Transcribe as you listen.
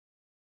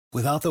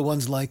Without the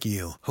ones like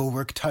you, who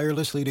work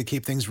tirelessly to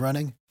keep things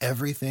running,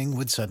 everything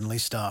would suddenly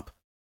stop.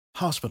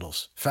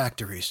 Hospitals,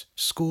 factories,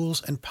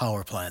 schools, and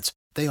power plants,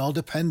 they all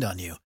depend on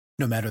you.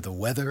 No matter the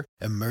weather,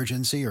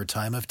 emergency, or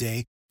time of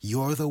day,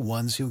 you're the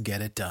ones who get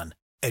it done.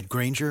 At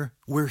Grainger,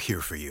 we're here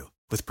for you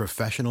with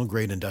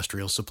professional-grade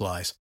industrial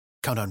supplies.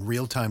 Count on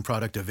real-time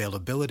product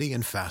availability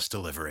and fast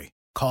delivery.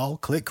 Call,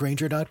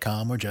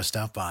 clickgrainger.com, or just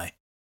stop by.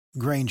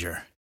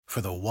 Grainger, for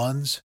the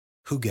ones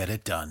who get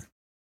it done.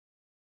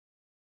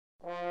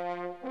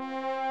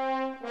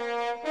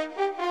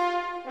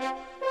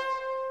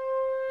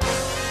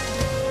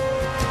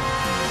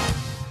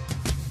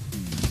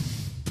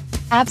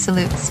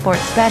 Absolute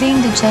sports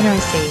betting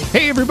degeneracy.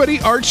 Hey everybody,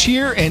 Arch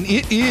here, and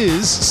it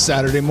is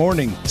Saturday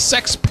morning.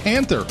 Sex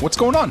Panther, what's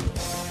going on?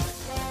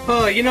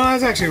 Oh, I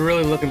was actually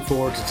really looking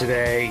forward to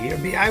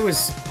today. I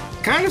was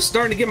kind of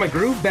starting to get my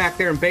groove back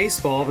there in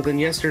baseball, but then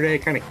yesterday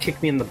kind of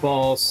kicked me in the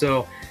balls.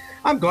 So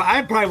I'm glad.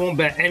 I probably won't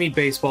bet any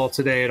baseball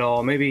today at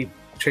all. Maybe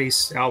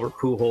chase Albert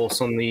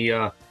Pujols on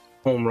the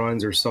home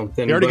runs or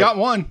something. You already got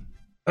one.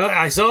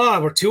 I saw.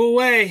 We're two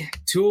away.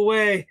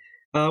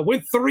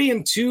 Went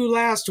 3-2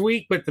 last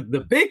week, but the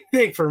big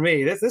thing for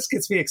me, this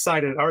gets me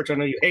excited. Arch, I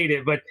know you hate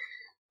it, but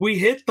we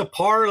hit the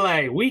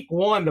parlay. Week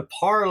 1, the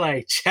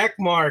parlay, check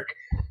mark.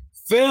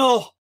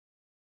 Phil,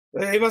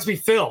 it must be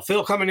Phil.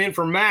 Phil coming in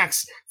for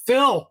Max.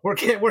 Phil, we're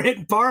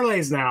hitting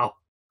parlays now.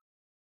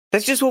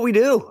 That's just what we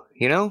do,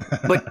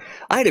 But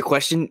I had a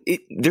question.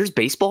 There's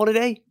baseball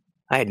today?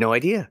 I had no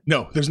idea.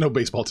 No, there's no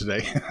baseball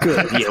today.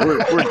 Good. Yeah, we're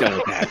done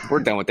with that.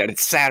 We're done with that.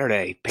 It's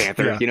Saturday,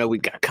 Panther. Yeah.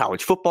 We've got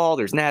college football.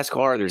 There's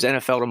NASCAR. There's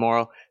NFL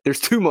tomorrow. There's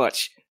too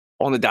much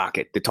on the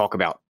docket to talk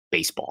about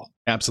baseball.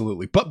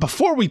 Absolutely. But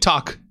before we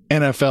talk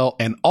NFL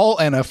and all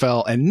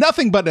NFL and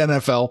nothing but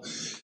NFL,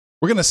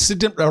 we're going to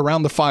sit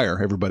around the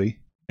fire, everybody.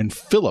 And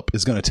Philip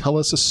is going to tell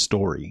us a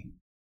story.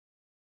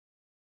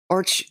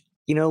 Arch,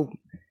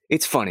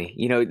 it's funny.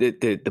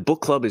 The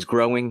book club is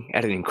growing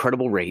at an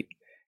incredible rate.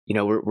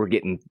 We're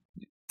getting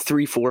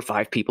 3, 4,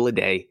 5 people a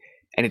day,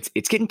 and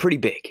it's getting pretty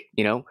big,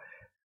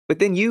 But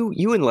then you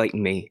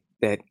enlightened me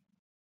that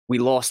we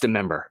lost a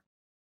member.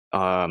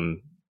 I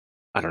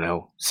don't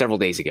know, several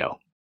days ago,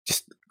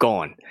 just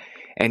gone.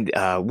 And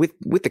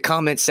with the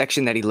comment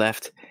section that he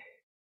left,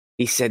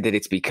 he said that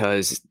it's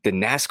because the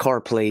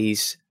NASCAR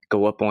plays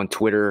go up on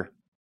Twitter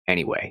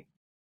anyway,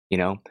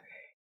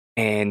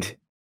 And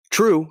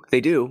true,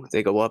 they do.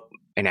 They go up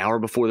an hour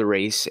before the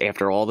race,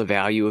 after all the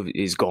value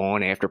is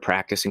gone, after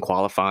practice and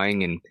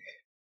qualifying. And,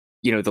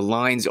 the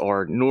lines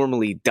are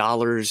normally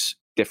dollars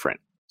different,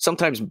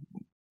 sometimes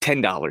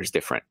 $10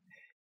 different.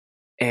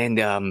 And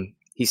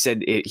he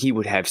said he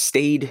would have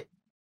stayed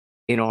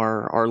in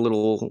our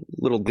little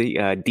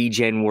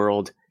DGen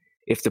world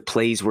if the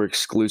plays were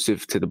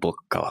exclusive to the book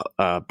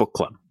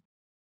club.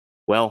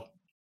 Well,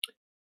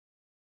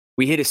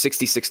 we hit a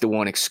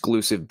 66-1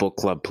 exclusive book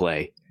club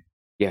play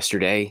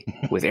yesterday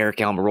with Eric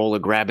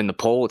Almirola grabbing the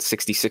pole at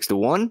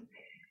 66-1.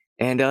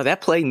 And that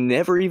play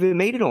never even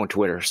made it on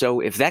Twitter. So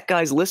if that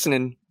guy's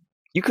listening,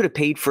 you could have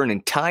paid for an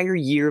entire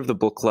year of the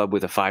book club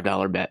with a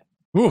 $5 bet.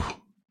 Oof.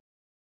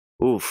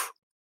 Oof.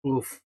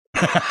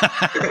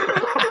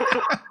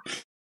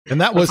 And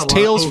that was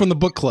Tales from the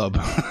Book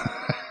Club.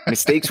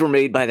 Mistakes were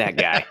made by that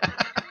guy.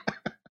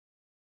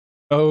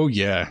 Oh,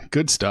 yeah.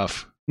 Good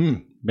stuff.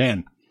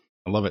 Man,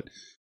 I love it.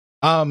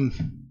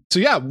 So,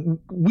 yeah,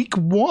 week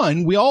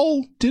 1, we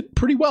all did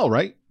pretty well,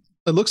 right?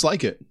 It looks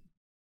like it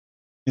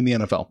in the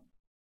NFL.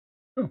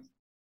 Oh.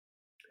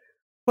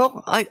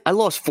 Well, I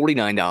lost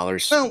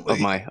 $49 of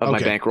my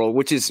bankroll,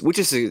 which is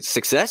a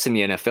success in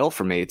the NFL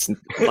for me. It's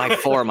by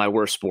far my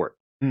worst sport.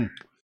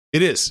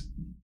 It is.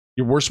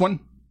 Your worst one?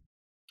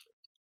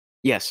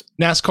 Yes.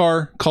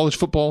 NASCAR, college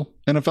football,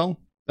 NFL?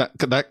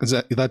 Is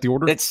that the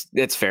order?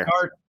 That's fair.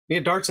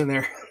 Darts in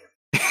there.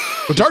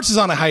 Well, darts is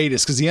on a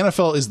hiatus because the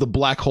NFL is the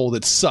black hole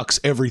that sucks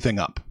everything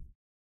up.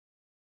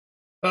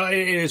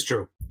 It is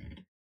true.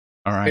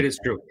 All right. It is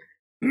true.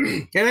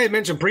 And I had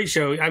mentioned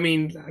pre-show. I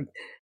mean,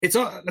 it's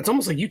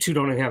almost like you two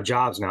don't even have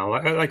jobs now.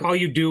 Like all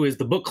you do is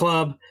the book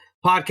club,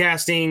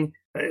 podcasting,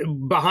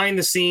 behind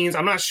the scenes.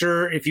 I'm not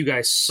sure if you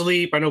guys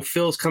sleep. I know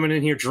Phil's coming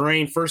in here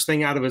drained, first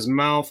thing out of his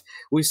mouth.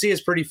 We see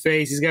his pretty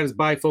face. He's got his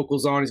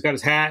bifocals on. He's got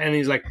his hat, and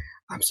he's like,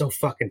 I'm so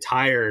fucking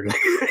tired.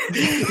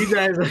 You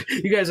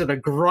guys are the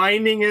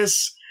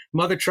grindingest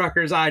mother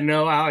truckers I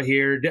know out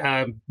here,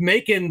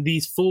 making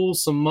these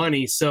fools some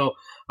money. So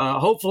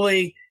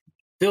hopefully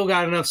Phil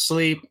got enough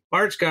sleep.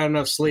 Arch got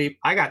enough sleep.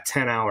 I got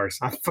 10 hours.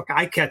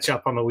 I catch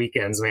up on the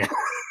weekends, man.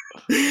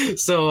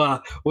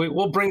 So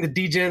we'll bring the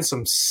DGen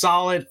some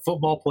solid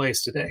football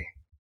plays today.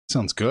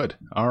 Sounds good.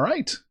 All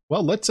right.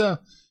 Well, let's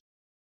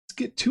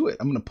get to it.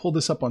 I'm going to pull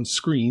this up on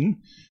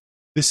screen.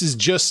 This is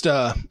just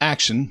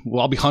action.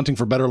 Well, I'll be hunting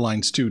for better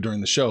lines too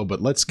during the show,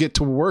 but let's get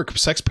to work.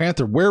 Sex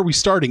Panther, where are we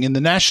starting in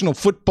the National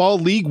Football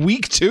League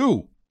Week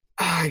 2?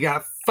 I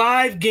got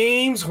 5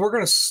 games. We're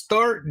going to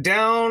start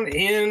down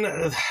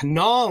in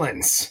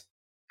Nolens.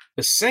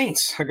 The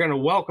Saints are going to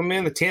welcome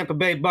in the Tampa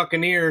Bay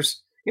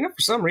Buccaneers.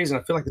 for some reason,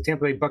 I feel like the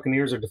Tampa Bay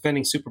Buccaneers are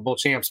defending Super Bowl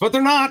champs, but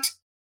they're not.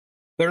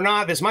 They're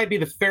not. This might be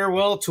the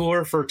farewell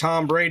tour for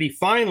Tom Brady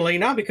finally,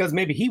 not because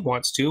maybe he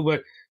wants to,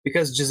 but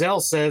because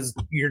Giselle says,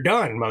 you're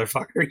done,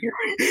 motherfucker.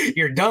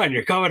 You're done.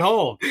 You're coming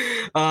home.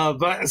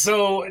 But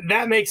so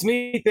that makes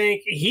me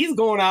think he's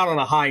going out on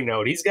a high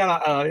note. He's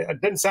got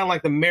it doesn't sound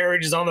like the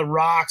marriage is on the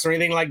rocks or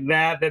anything like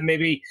that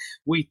maybe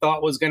we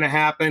thought was going to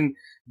happen.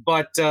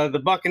 But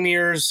the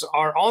Buccaneers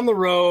are on the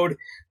road.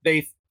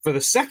 For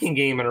the second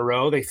game in a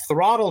row, they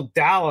throttled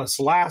Dallas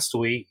last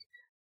week.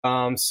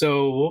 And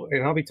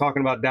I'll be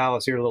talking about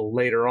Dallas here a little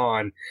later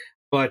on.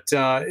 But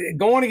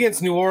going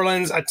against New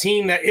Orleans, a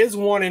team that is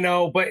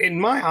 1-0, but in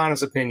my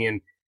honest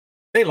opinion,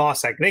 they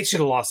should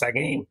have lost that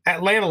game.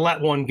 Atlanta let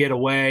one get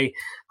away.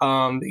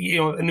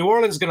 New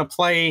Orleans is going to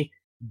play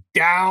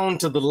down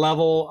to the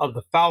level of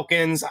the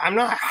Falcons. I'm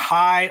not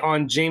high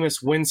on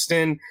Jameis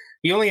Winston.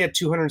 He only had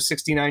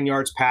 269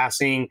 yards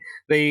passing.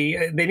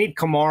 They need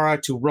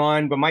Kamara to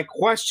run. But my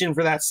question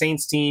for that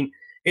Saints team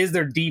is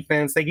their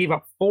defense. They gave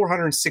up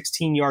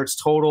 416 yards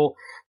total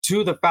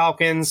to the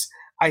Falcons.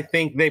 I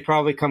think they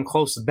probably come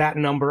close to that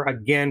number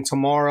again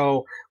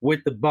tomorrow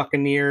with the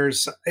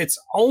Buccaneers. It's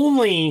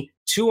only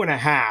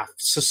 2.5,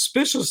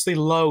 suspiciously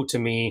low to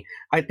me.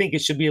 I think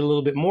it should be a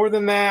little bit more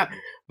than that,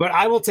 but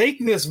I will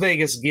take this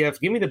Vegas gift.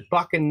 Give me the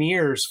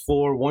Buccaneers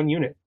for 1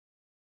 unit.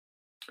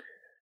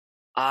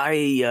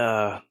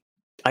 I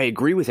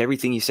agree with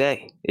everything you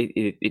say.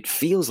 It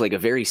feels like a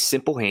very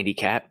simple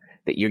handicap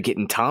that you're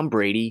getting Tom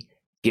Brady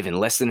given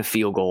less than a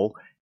field goal.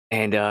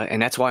 And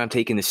that's why I'm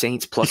taking the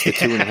Saints plus the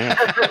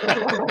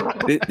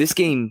 2.5. This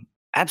game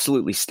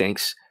absolutely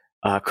stinks.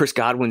 Chris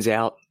Godwin's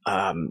out.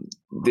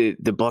 The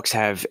Bucs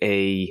have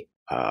a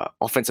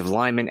offensive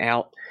lineman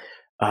out.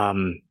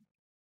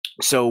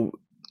 So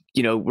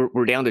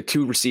we're down to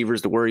 2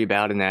 receivers to worry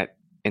about in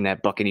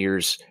that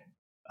Buccaneers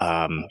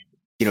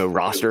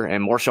roster,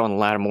 and Marshawn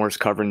Lattimore is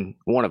covering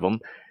one of them.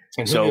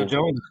 And Julio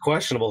Jones is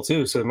questionable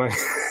too. So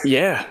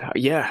yeah.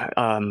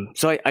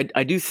 So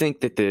I do think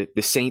that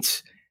the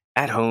Saints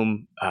at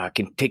home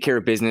can take care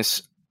of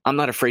business. I'm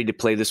not afraid to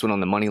play this one on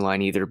the money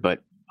line either,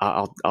 but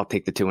I'll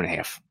take the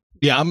 2.5.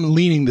 Yeah, I'm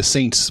leaning the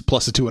Saints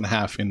plus a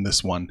 2.5 in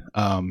this one.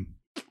 I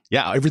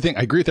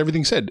agree with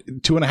everything said.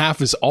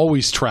 2.5 is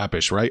always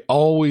trappish, right?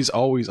 Always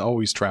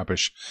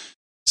trappish.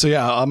 So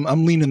yeah,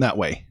 I'm leaning that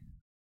way.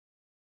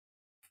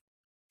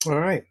 All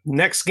right,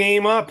 next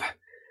game up,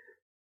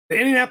 the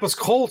Indianapolis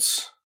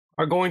Colts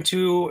are going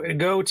to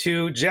go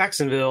to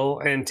Jacksonville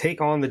and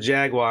take on the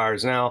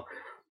Jaguars. Now,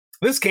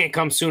 this can't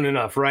come soon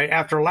enough, right?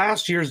 After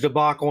last year's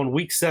debacle in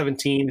Week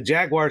 17, the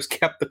Jaguars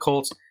kept the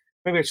Colts.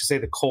 Maybe I should say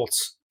the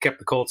Colts kept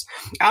the Colts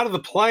out of the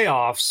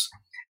playoffs.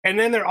 And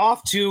then they're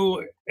off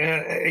to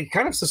a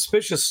kind of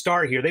suspicious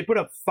start here. They put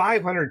up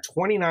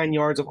 529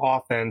 yards of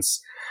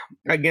offense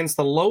against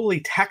the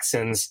lowly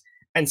Texans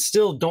and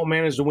still don't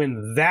manage to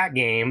win that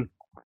game.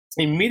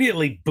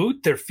 Immediately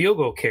boot their field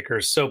goal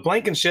kickers. So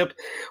Blankenship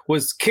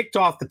was kicked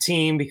off the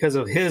team because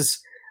of his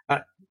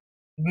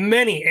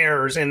many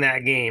errors in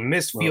that game,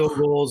 missed field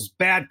goals,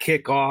 bad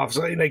kickoffs,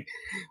 like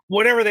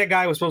whatever that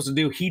guy was supposed to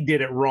do, he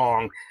did it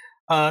wrong.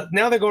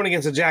 Now they're going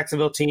against a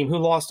Jacksonville team who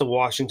lost to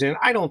Washington.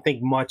 I don't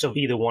think much of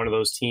either one of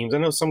those teams. I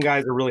know some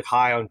guys are really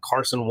high on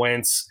Carson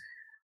Wentz.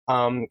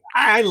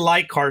 I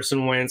like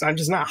Carson Wentz. I'm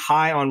just not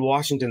high on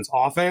Washington's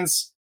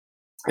offense.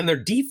 And their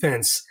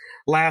defense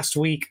last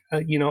week,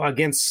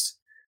 against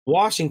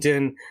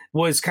Washington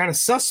was kind of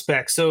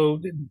suspect.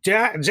 So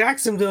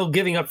Jacksonville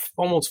giving up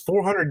almost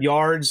 400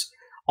 yards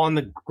on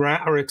the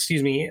ground,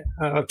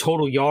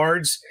 total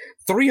yards,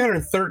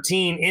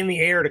 313 in the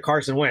air to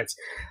Carson Wentz.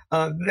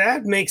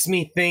 That makes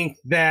me think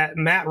that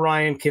Matt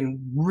Ryan can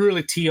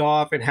really tee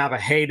off and have a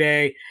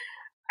heyday.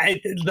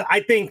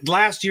 I think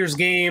last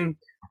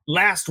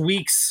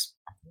week's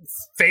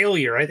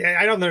failure,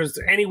 I don't know there's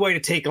any way to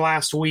take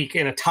last week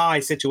in a tie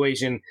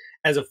situation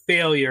as a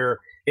failure,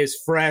 is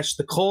fresh.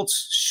 The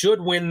Colts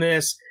should win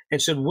this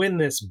and should win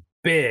this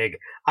big.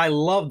 I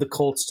love the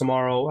Colts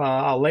tomorrow.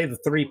 I'll lay the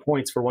 3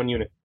 points for 1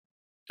 unit.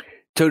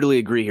 Totally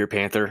agree here,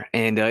 Panther.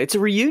 And it's a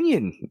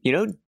reunion.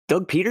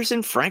 Doug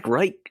Peterson, Frank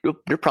Reich,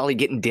 they're probably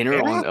getting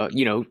dinner on,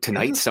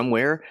 tonight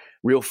somewhere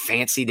real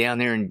fancy down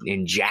there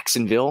in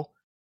Jacksonville.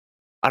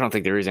 I don't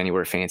think there is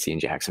anywhere fancy in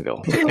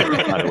Jacksonville,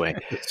 by the way.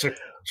 True.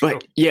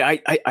 But yeah,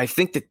 I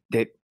think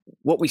that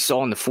what we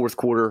saw in the fourth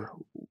quarter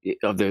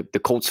of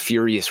the Colts'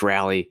 furious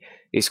rally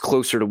is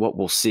closer to what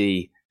we'll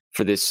see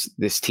for this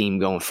team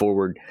going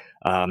forward.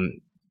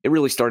 It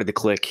really started to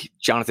click.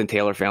 Jonathan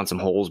Taylor found some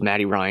holes.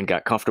 Matty Ryan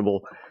got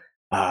comfortable.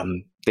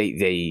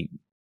 They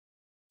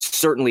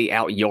certainly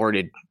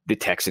out-yarded the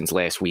Texans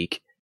last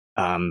week.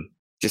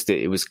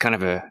 It was kind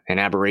of an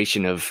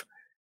aberration of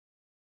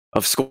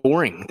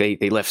scoring.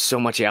 They left so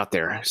much out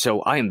there.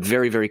 So I am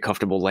very, very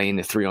comfortable laying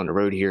the 3 on the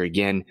road here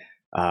again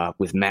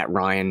with Matt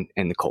Ryan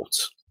and the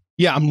Colts.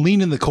 Yeah, I'm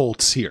leaning the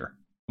Colts here.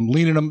 I'm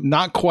leaning them,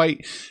 not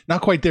quite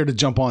there to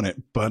jump on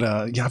it, but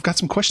I've got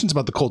some questions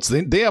about the Colts.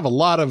 They have a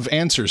lot of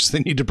answers they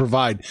need to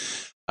provide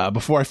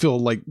before I feel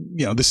like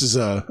this is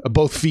a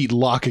both feet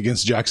lock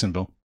against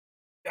Jacksonville.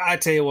 I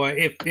tell you what,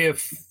 if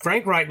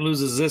Frank Reich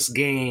loses this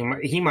game,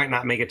 he might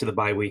not make it to the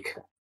bye week.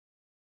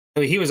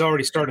 I mean, he was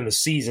already starting the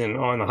season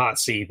on the hot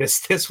seat.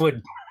 This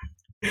would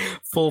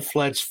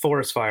full-fledged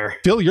forest fire.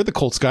 Phil, you're the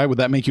Colts guy. Would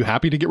that make you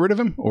happy to get rid of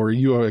him, or are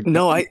you?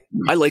 No, I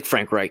like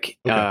Frank Reich.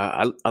 Okay.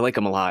 I like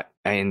him a lot,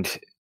 and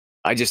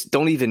I just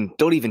don't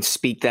even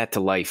speak that to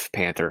life,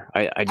 Panther.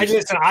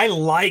 I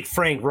like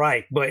Frank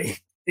Reich, but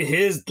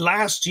his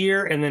last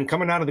year and then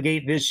coming out of the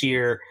gate this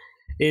year,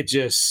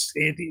 he's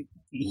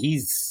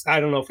I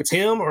don't know if it's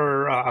him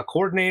or a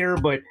coordinator,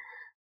 but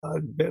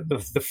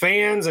the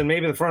fans and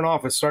maybe the front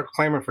office start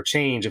clamoring for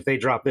change if they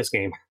drop this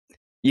game.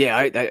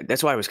 Yeah,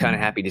 that's why I was kind of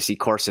happy to see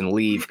Carson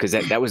leave, because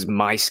that was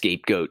my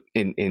scapegoat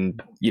in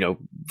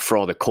for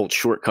all the Colts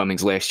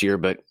shortcomings last year.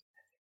 But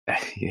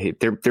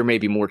there may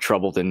be more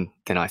trouble than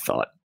I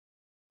thought.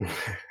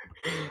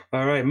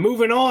 All right,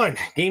 moving on.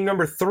 Game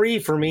number 3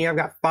 for me. I've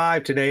got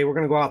 5 today. We're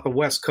going to go out the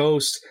West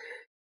Coast,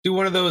 do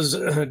one of those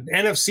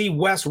NFC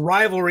West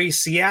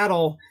rivalries.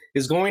 Seattle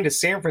is going to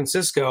San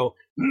Francisco.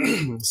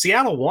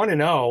 Seattle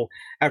 1-0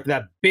 after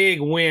that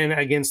big win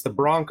against the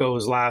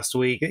Broncos last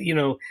week. You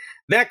know,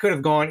 that could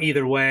have gone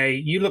either way.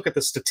 You look at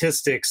the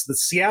statistics, the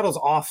Seattle's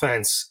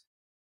offense,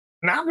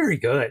 not very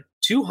good.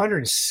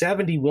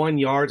 271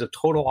 yards of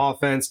total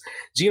offense.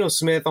 Geno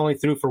Smith only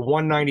threw for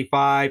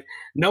 195.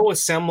 No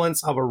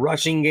semblance of a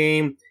rushing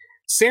game.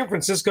 San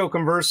Francisco,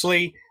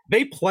 conversely,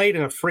 they played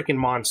in a freaking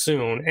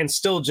monsoon and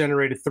still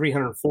generated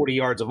 340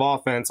 yards of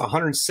offense,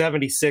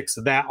 176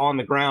 of that on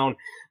the ground.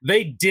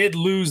 They did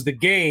lose the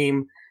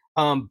game,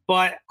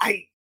 but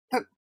I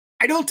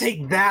don't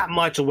take that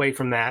much away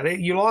from that.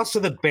 You lost to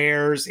the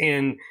Bears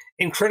in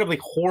incredibly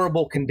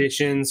horrible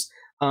conditions.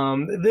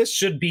 This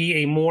should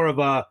be a more of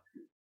a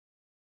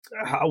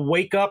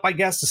wake up, I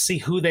guess, to see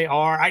who they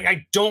are.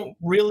 I don't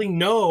really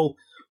know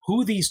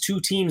who these two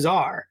teams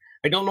are.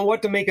 I don't know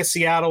what to make of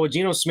Seattle with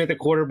Geno Smith at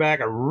quarterback.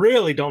 I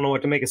really don't know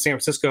what to make of San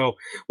Francisco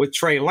with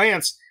Trey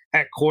Lance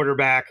at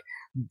quarterback.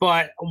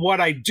 But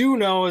what I do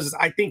know is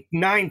I think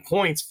 9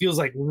 points feels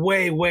like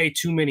way, way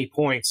too many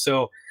points.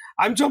 So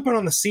I'm jumping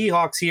on the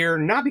Seahawks here,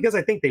 not because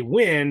I think they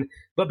win,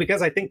 but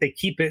because I think they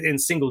keep it in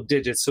single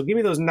digits. So give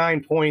me those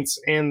 9 points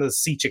and the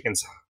Sea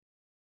Chickens.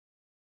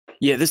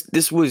 Yeah,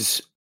 this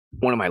was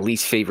one of my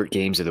least favorite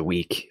games of the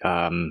week.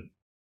 I'm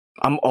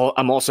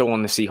also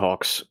on the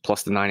Seahawks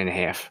plus the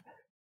 9.5.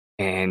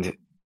 And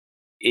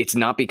it's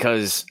not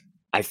because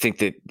I think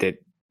that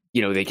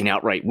they can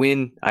outright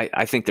win.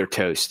 I think they're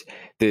toast.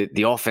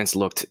 The offense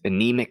looked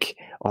anemic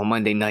on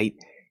Monday night,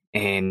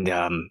 and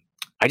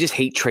I just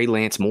hate Trey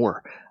Lance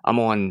more. I'm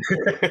on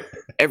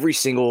every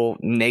single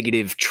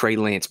negative Trey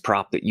Lance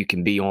prop that you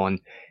can be on,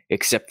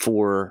 except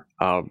for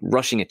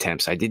rushing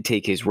attempts. I did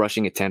take his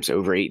rushing attempts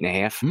over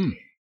 8.5,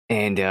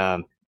 and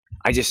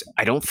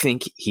I don't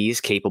think he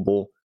is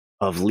capable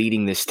of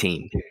leading this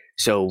team.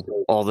 So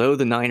although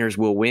the Niners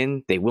will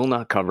win, they will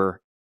not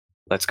cover.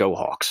 Let's go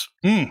Hawks.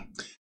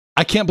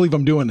 I can't believe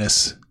I'm doing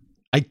this.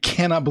 I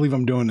cannot believe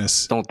I'm doing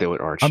this. Don't do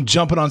it, Arch. I'm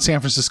jumping on San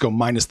Francisco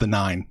minus the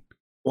 9.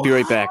 Be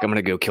right back. I'm going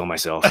to go kill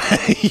myself.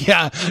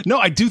 Yeah. No,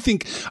 I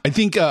think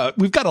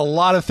we've got a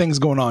lot of things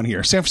going on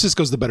here. San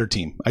Francisco's the better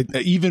team.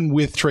 Even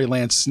with Trey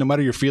Lance, no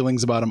matter your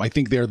feelings about him, I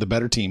think they're the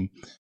better team.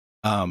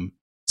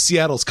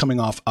 Seattle's coming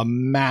off a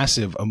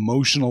massive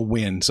emotional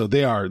win, so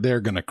they're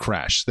going to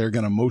crash. They're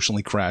going to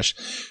emotionally crash.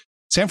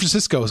 San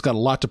Francisco has got a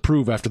lot to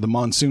prove after the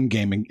monsoon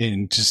game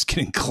and just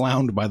getting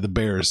clowned by the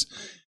Bears.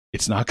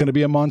 It's not going to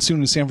be a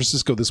monsoon in San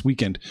Francisco this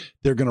weekend.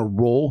 They're going to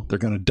roll. They're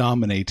going to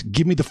dominate.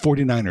 Give me the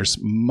 49ers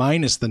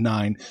minus the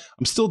 9.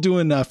 I'm still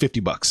doing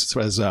 $50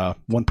 as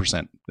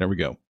 1%. There we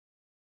go.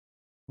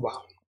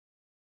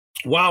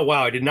 Wow.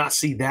 I did not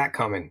see that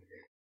coming.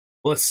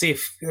 Let's see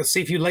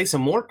if you lay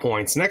some more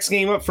points. Next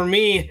game up for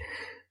me,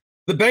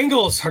 the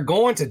Bengals are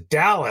going to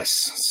Dallas.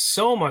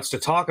 So much to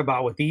talk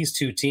about with these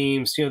two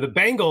teams. You know, the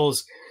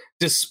Bengals,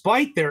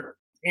 despite their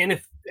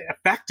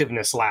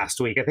ineffectiveness last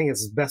week, I think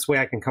it's the best way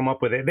I can come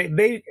up with it.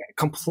 They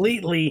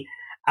completely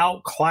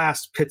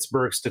outclassed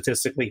Pittsburgh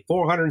statistically.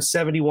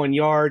 471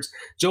 yards.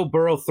 Joe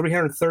Burrow,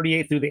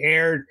 338 through the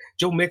air.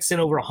 Joe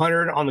Mixon, over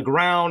 100 on the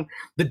ground.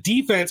 The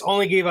defense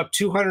only gave up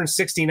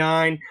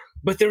 269,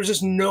 but there was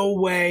just no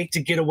way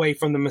to get away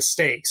from the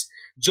mistakes.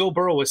 Joe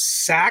Burrow was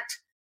sacked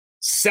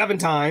 7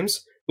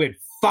 times. We had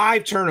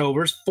 5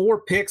 turnovers,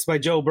 4 picks by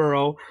Joe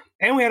Burrow,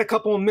 and we had a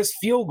couple of missed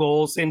field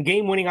goals and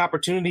game-winning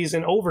opportunities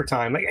in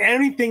overtime. Like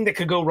anything that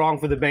could go wrong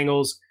for the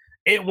Bengals,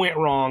 it went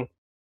wrong,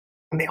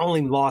 and they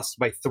only lost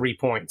by 3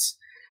 points.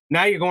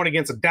 Now you're going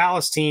against a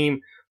Dallas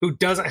team who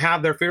doesn't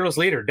have their fearless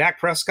leader. Dak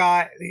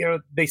Prescott,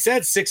 they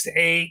said 6 to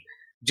 8.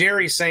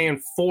 Jerry's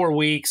saying 4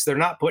 weeks. They're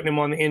not putting him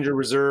on the injured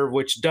reserve,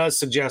 which does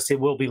suggest it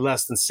will be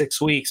less than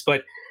 6 weeks.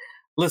 But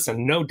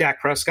listen, no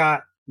Dak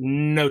Prescott,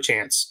 no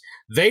chance.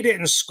 They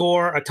didn't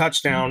score a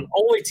touchdown.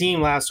 Only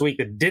team last week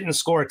that didn't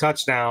score a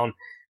touchdown.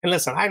 And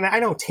listen, I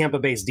know Tampa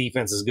Bay's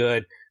defense is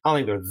good. I don't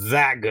think they're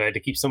that good to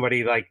keep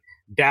somebody like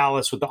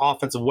Dallas with the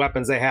offensive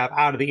weapons they have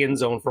out of the end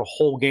zone for a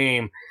whole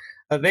game.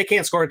 They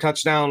can't score a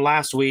touchdown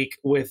last week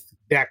with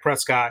Dak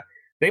Prescott.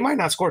 they might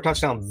not score a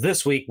touchdown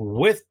this week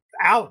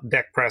without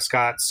Dak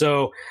Prescott.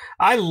 So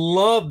I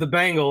love the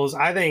Bengals.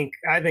 I think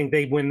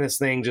they win this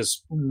thing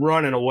just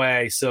running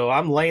away. So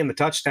I'm laying the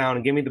touchdown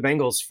and give me the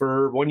Bengals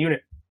for 1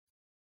 unit.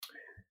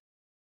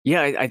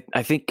 Yeah,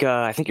 I think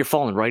you're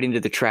falling right into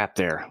the trap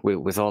there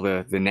with all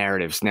the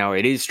narratives. Now,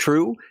 it is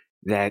true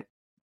that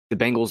the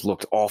Bengals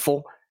looked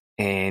awful,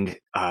 and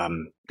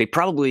they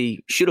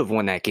probably should have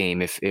won that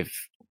game if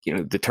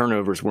the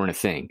turnovers weren't a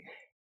thing.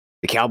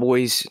 The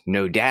Cowboys,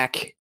 no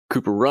Dak,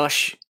 Cooper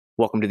Rush,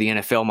 welcome to the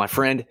NFL, my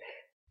friend.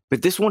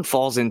 But this one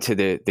falls into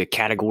the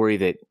category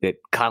that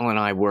Kyle and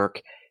I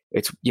work.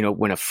 It's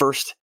when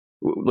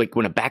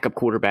a backup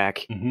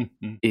quarterback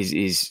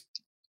is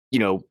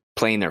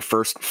playing their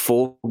first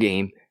full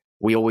game,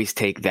 we always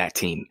take that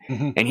team.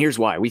 And here's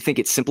why. We think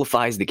it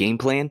simplifies the game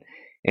plan.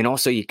 And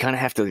also you kind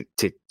of have to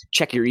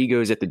check your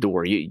egos at the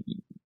door.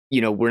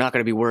 We're not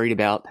going to be worried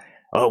about,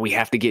 we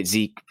have to get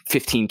Zeke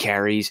 15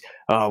 carries.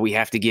 We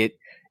have to get,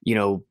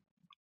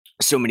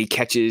 so many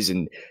catches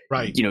and,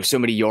 so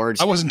many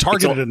yards. I wasn't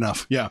targeted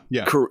enough. Yeah.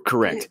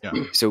 Correct. Yeah.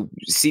 So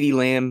CeeDee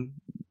Lamb,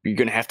 you're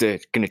going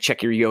to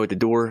check your ego at the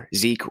door.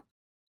 Zeke,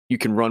 you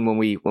can run when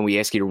we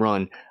ask you to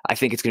run. I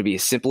think it's going to be a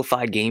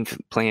simplified game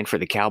plan for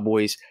the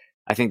Cowboys.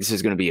 I think this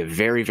is going to be a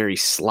very, very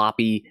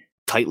sloppy,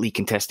 tightly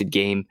contested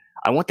game.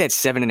 I want that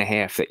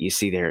 7.5 that you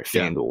see there at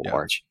FanDuel,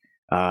 Arch.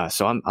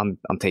 So I'm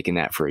taking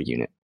that for a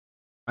unit.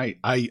 I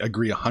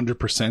agree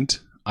 100%.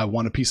 I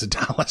want a piece of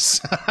Dallas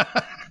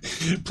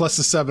plus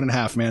the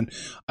 7.5, man.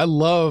 I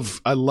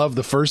love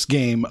the first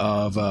game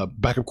of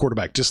backup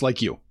quarterback, just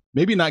like you.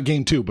 Maybe not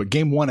game 2, but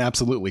game 1,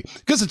 absolutely.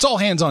 Because it's all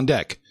hands on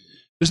deck.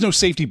 There's no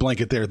safety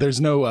blanket there. There's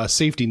no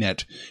safety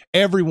net.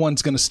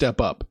 Everyone's going to step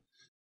up.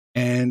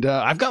 And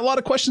I've got a lot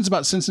of questions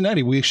about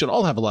Cincinnati. We should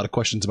all have a lot of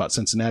questions about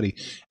Cincinnati.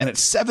 And at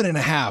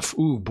 7.5,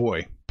 ooh,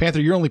 boy. Panther,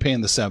 you're only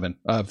paying the 7.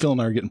 Phil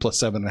and I are getting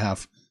plus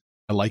 7.5.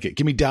 I like it.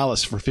 Give me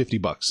Dallas for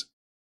 $50.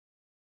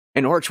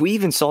 And Arch, we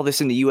even saw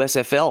this in the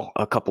USFL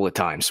a couple of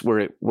times where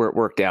it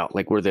worked out,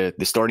 like where the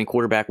starting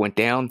quarterback went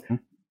down.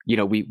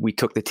 We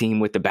took the team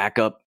with the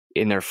backup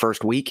in their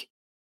first week.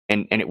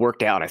 And it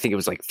worked out. I think it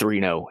was like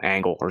 3-0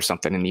 angle or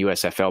something in the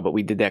USFL, but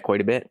we did that quite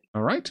a bit.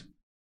 All right.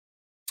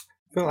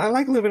 Phil, I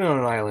like living on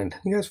an island.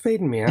 You guys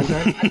fading me.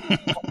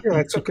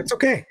 It's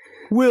okay.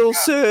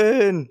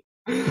 Wilson.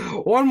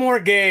 One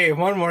more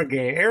game.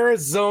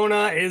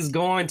 Arizona is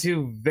going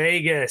to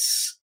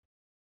Vegas.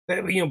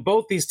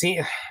 Both these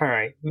teams. All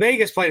right.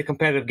 Vegas played a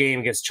competitive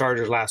game against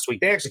Chargers last week.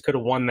 They actually could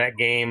have won that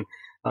game.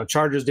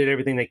 Chargers did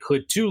everything they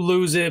could to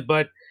lose it,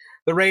 but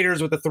the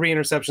Raiders with the 3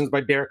 interceptions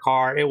by Derek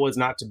Carr, it was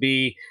not to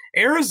be.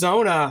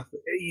 Arizona,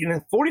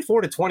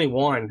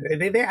 44-21.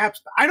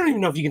 I don't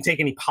even know if you can take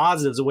any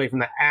positives away from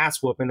the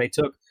ass whooping they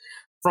took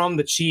from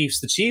the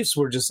Chiefs. The Chiefs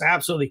were just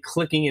absolutely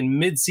clicking in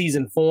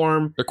midseason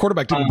form. Their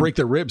quarterback didn't break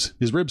his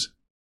ribs.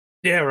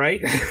 Yeah,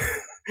 right.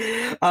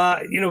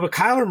 But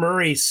Kyler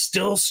Murray's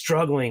still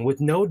struggling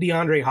with no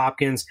DeAndre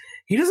Hopkins.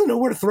 He doesn't know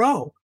where to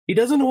throw. He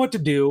doesn't know what to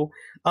do.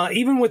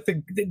 Even with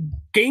the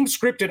game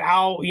scripted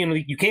out,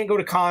 you can't go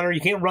to Connor,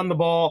 you can't run the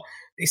ball.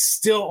 They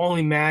still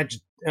only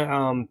managed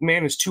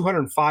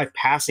 205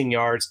 passing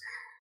yards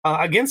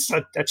against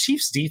a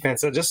Chiefs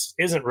defense that just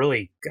isn't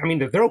really. I mean,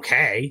 they're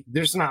okay.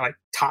 They're just not like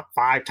top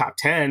 5, top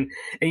 10,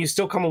 and you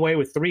still come away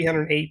with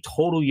 308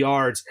 total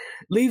yards.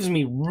 Leaves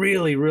me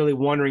really, really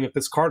wondering if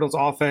this Cardinals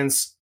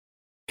offense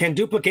can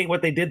duplicate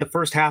what they did the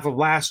first half of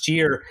last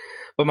year.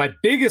 But my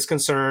biggest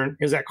concern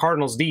is that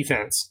Cardinals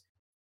defense.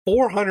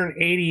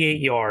 488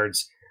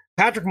 yards.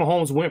 Patrick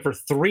Mahomes went for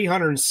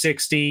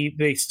 360.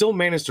 They still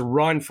managed to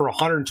run for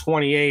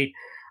 128.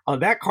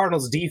 That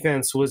Cardinals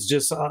defense was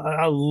just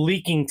a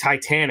leaking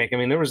Titanic. I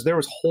mean, there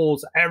was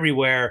holes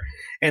everywhere,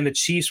 and the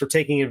Chiefs were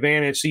taking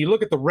advantage. So you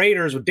look at the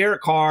Raiders with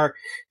Derek Carr.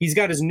 He's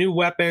got his new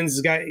weapons.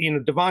 He's got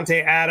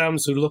Devontae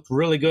Adams, who looked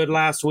really good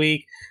last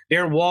week.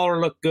 Darren Waller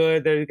looked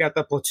good. They got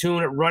the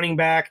platoon at running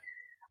back.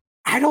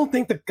 I don't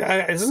think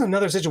this is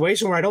another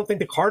situation where I don't think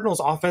the Cardinals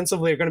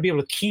offensively are going to be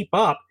able to keep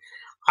up.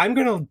 I'm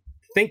going to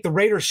think the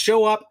Raiders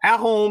show up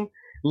at home,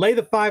 lay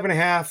the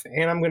 5.5,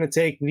 and I'm going to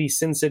take the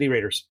Sin City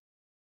Raiders.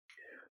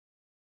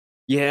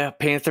 Yeah,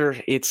 Panther,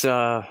 it's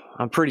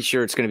I'm pretty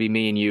sure it's going to be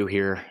me and you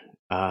here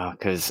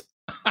because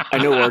I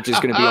know Arch is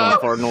going to be on the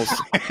Cardinals.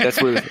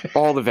 That's where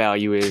all the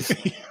value is.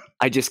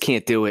 I just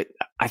can't do it.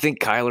 I think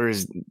Kyler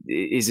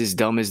is as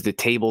dumb as the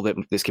table that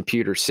this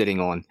computer's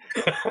sitting on,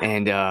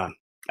 and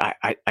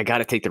I got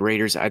to take the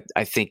Raiders. I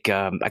think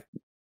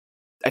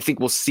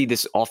we'll see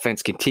this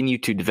offense continue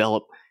to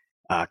develop,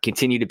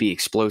 continue to be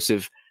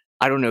explosive.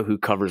 I don't know who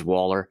covers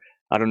Waller.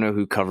 I don't know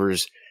who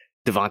covers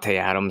Devontae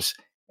Adams,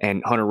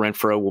 and Hunter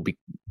Renfrow will be,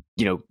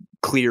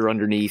 clear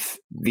underneath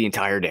the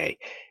entire day.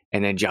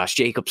 And then Josh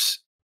Jacobs,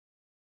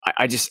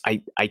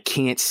 I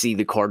can't see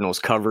the Cardinals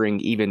covering,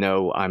 even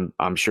though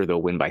I'm sure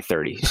they'll win by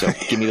 30. So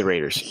give me the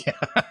Raiders.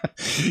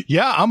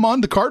 Yeah, I'm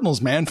on the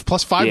Cardinals, man.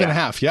 Plus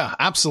 5.5. Yeah,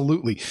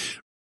 absolutely.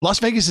 Las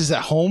Vegas is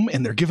at home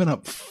and they're giving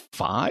up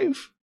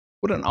 5.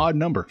 What an odd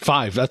number.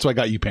 5. That's why I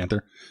got you,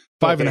 Panther.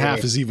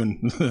 5.5 is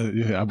even.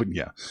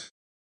 Yeah.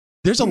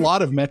 There's a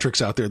lot of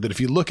metrics out there that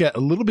if you look at a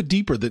little bit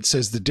deeper that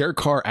says that Derek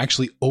Carr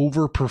actually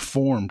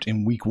overperformed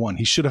in week 1.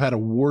 He should have had a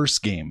worse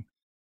game.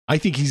 I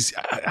think he's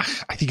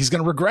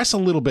going to regress a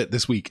little bit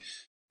this week.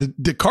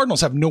 The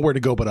Cardinals have nowhere to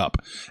go but up.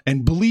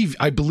 And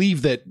I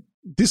believe that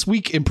this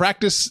week in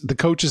practice, the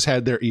coaches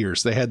had their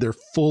ears. They had their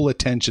full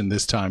attention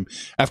this time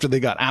after they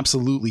got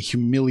absolutely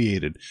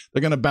humiliated.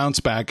 They're going to bounce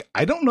back.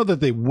 I don't know that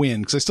they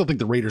win because I still think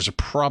the Raiders are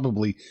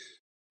probably,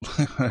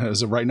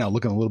 as of right now,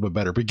 looking a little bit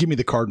better. But give me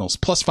the Cardinals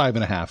plus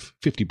 5.5,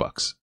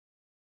 $50.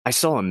 I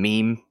saw a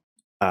meme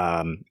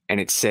and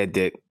it said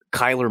that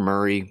Kyler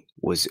Murray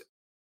was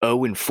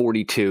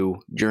 0-42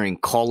 during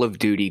Call of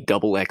Duty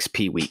Double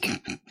XP week.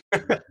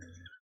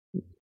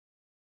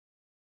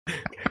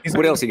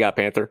 What else you got,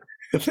 Panther?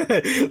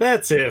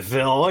 That's it,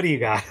 Phil. What do you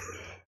got?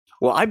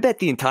 Well, I bet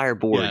the entire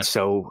board,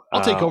 so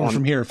I'll take over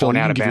from here, Phil. On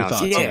You out can of give your bounds.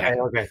 thoughts. Yeah.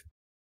 Okay.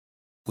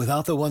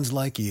 Without the ones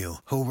like you,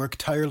 who work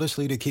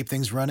tirelessly to keep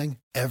things running,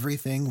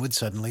 everything would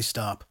suddenly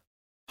stop.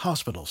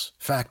 Hospitals,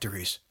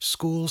 factories,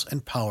 schools,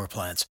 and power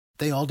plants,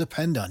 they all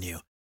depend on you.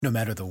 No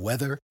matter the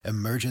weather,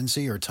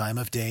 emergency, or time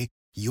of day,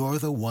 you're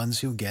the ones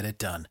who get it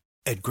done.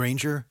 At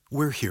Grainger,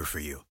 we're here for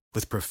you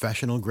with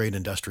professional-grade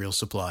industrial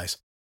supplies.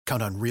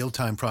 Count on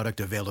real-time product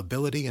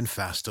availability and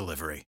fast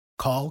delivery.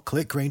 Call,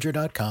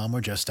 clickgrainger.com,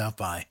 or just stop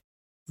by.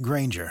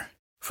 Grainger,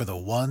 for the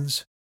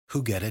ones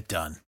who get it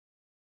done.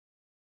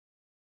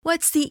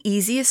 What's the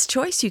easiest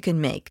choice you can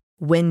make?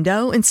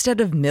 Window instead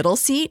of middle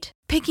seat?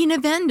 Picking a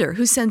vendor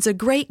who sends a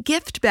great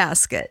gift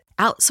basket?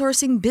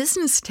 Outsourcing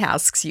business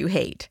tasks you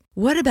hate?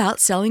 What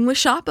about selling with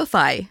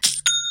Shopify?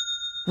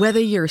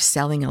 Whether you're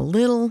selling a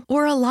little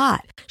or a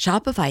lot,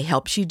 Shopify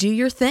helps you do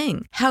your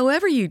thing,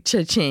 however you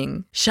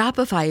cha-ching.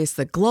 Shopify is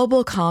the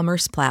global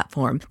commerce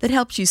platform that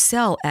helps you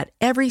sell at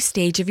every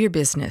stage of your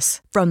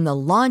business. From the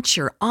launch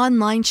your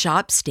online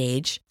shop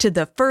stage to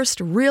the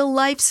first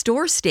real-life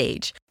store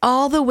stage,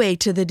 all the way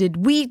to the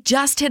did we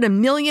just hit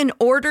 1 million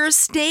orders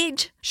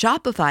stage.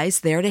 Shopify's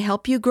there to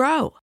help you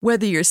grow.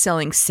 Whether you're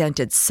selling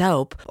scented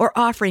soap or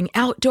offering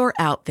outdoor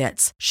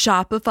outfits,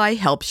 Shopify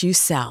helps you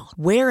sell.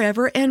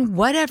 Wherever and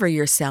whatever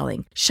you're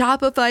selling,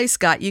 Shopify's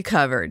got you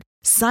covered.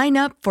 Sign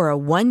up for a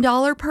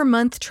 $1 per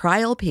month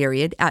trial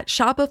period at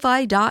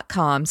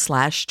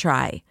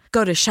shopify.com/try.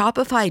 Go to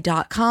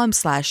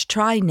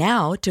shopify.com/try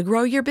now to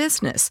grow your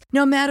business,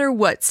 no matter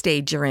what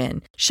stage you're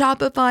in.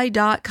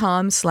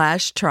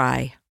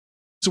 Shopify.com/try.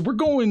 So we're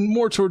going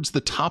more towards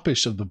the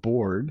topish of the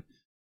board.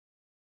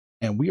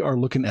 And we are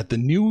looking at the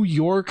New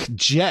York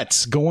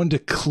Jets going to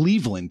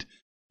Cleveland.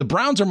 The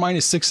Browns are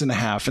minus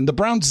 6.5. And the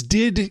Browns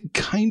did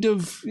kind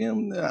of, I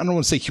don't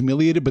want to say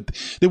humiliated, but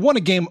they won a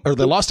game, or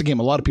they lost a game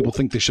a lot of people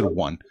think they should have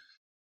won.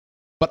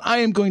 But I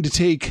am going to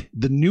take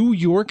the New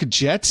York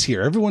Jets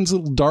here, everyone's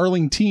little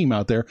darling team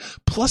out there,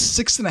 plus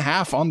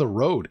 6.5 on the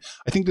road.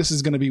 I think this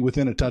is going to be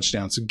within a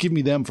touchdown. So give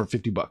me them for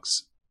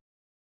 $50.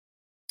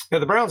 Yeah,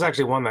 the Browns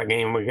actually won that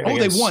game.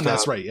 They won.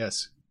 That's right.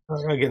 Yes.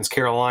 Against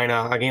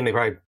Carolina, a game they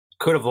probably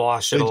could have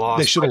lost, should have lost.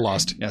 They should have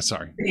lost. Yeah,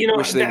 sorry.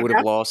 Wish they would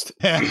have lost.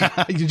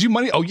 Did you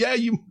money? Oh, yeah,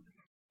 you.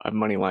 I've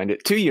money lined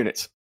it. 2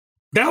 units.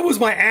 That was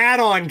my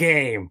add-on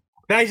game.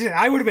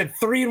 I would have been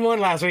 3-1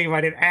 last week if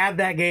I didn't add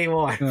that game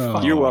on.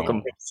 Oh. You're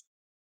welcome.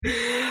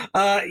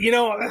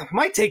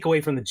 My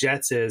takeaway from the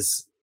Jets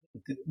is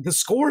the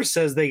score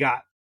says they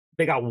got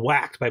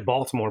whacked by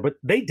Baltimore, but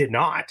they did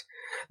not.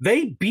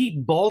 They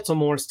beat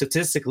Baltimore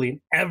statistically in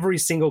every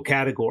single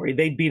category.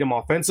 They beat them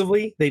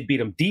offensively. They beat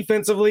them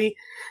defensively.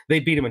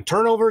 They beat them in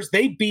turnovers.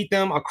 They beat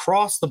them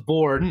across the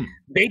board.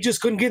 They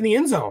just couldn't get in the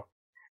end zone.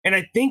 And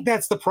I think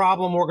that's the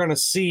problem we're going to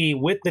see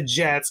with the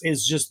Jets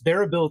is just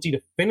their ability to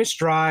finish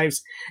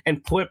drives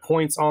and put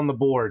points on the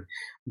board.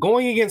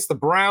 Going against the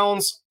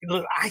Browns,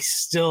 I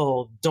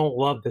still don't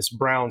love this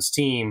Browns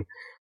team.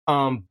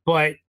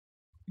 But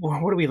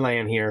what are we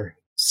laying here?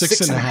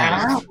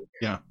 6.5.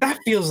 Yeah. That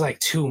feels like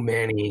too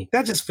many.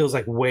 That just feels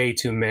like way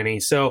too many.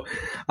 So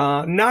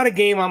not a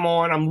game I'm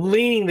on. I'm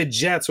leaning the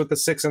Jets with the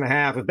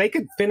 6.5. If they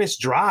could finish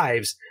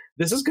drives,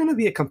 this is going to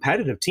be a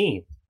competitive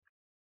team.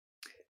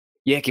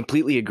 Yeah,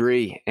 completely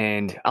agree.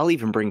 And I'll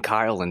even bring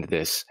Kyle into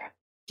this.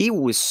 He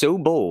was so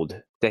bold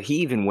that he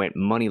even went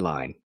money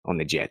line on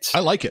the Jets. I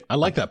like it. I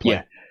like that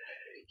play.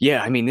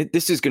 Yeah. I mean,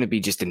 this is going to be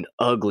just an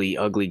ugly,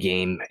 ugly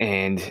game.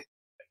 And,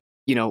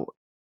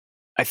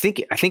 I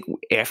think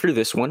after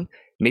this one,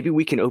 maybe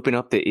we can open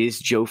up the is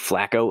Joe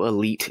Flacco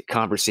elite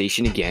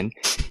conversation again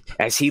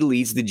as he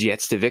leads the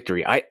Jets to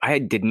victory. I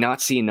did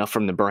not see enough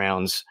from the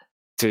Browns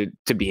to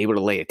be able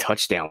to lay a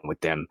touchdown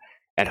with them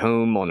at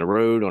home, on the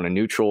road, on a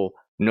neutral.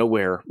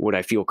 Nowhere would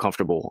I feel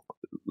comfortable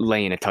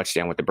laying a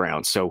touchdown with the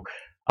Browns. So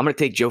I'm going to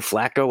take Joe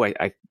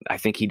Flacco. I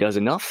think he does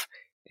enough.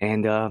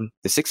 And the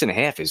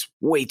 6.5 is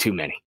way too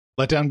many.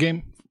 Letdown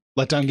game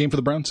for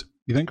the Browns,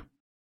 you think?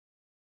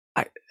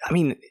 I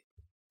mean,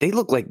 they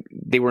look like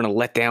they were in a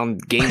letdown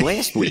game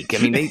last week. I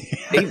mean,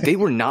 they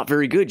were not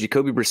very good.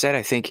 Jacoby Brissett,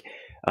 I think,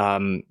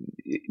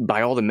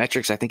 by all the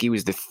metrics, I think he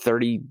was the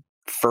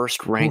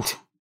 31st ranked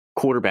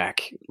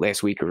quarterback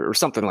last week or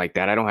something like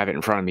that. I don't have it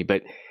in front of me,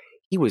 but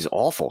he was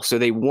awful. So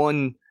they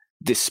won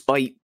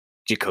despite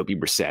Jacoby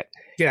Brissett.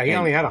 Yeah, he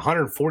only had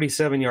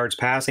 147 yards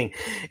passing.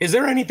 Is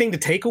there anything to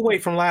take away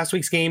from last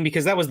week's game?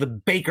 Because that was the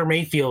Baker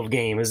Mayfield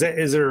game. Is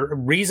there a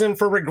reason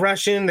for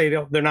regression?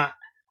 They're not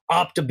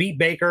up to beat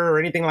Baker or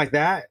anything like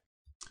that?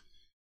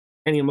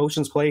 Any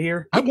emotions play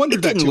here? I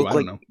wondered that too. I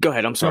don't know. Go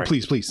ahead. I'm sorry.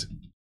 No, please.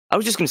 I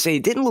was just going to say,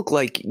 it didn't look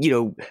like,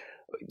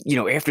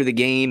 after the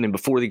game and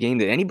before the game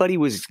that anybody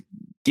was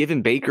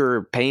giving Baker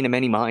or paying him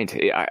any mind.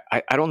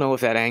 I don't know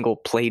if that angle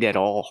played at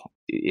all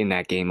in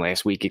that game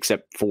last week,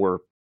 except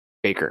for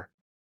Baker.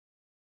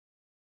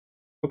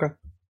 Okay.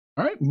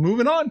 All right,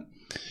 moving on.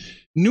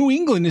 New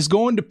England is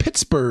going to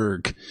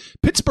Pittsburgh.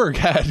 Pittsburgh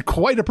had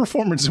quite a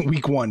performance in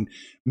week 1.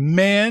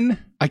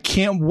 Man, I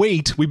can't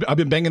wait. I've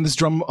been banging this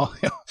drum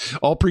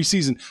all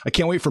preseason. I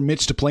can't wait for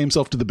Mitch to play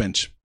himself to the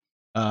bench.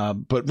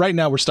 But right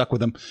now we're stuck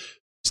with him.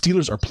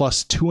 Steelers are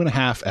plus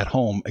 2.5 at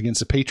home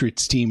against a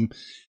Patriots team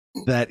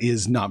that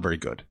is not very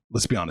good.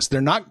 Let's be honest.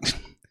 They're not.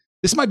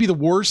 This might be the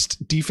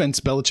worst defense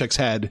Belichick's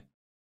had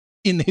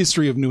in the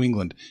history of New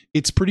England.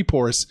 It's pretty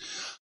porous.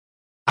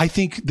 I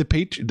think the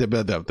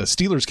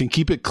Steelers can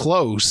keep it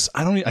close.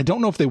 I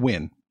don't know if they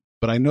win,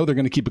 but I know they're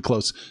going to keep it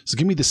close. So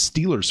give me the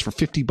Steelers for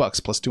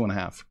 $50 plus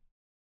 2.5.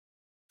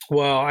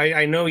 Well,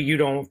 I know you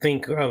don't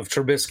think of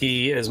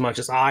Trubisky as much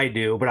as I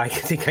do, but I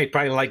think I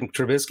probably like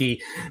Trubisky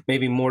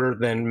maybe more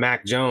than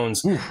Mac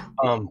Jones.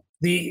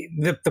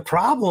 The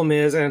problem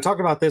is, and I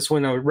talked about this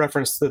when I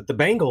referenced the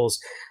Bengals,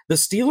 the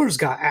Steelers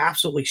got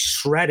absolutely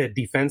shredded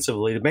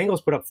defensively. The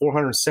Bengals put up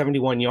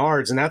 471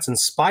 yards, and that's in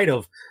spite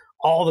of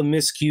all the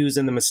miscues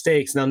and the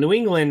mistakes. Now, New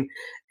England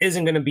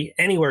isn't going to be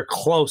anywhere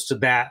close to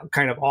that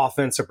kind of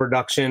offensive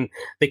production.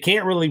 They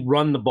can't really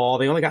run the ball.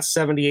 They only got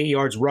 78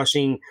 yards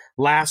rushing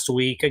last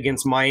week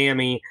against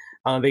Miami.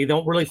 They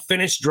don't really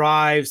finish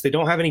drives. They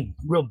don't have any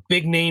real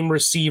big name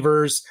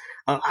receivers.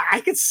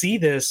 I could see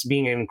this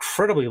being an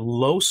incredibly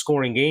low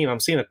scoring game. I'm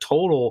seeing a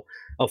total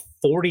of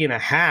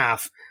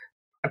 40.5.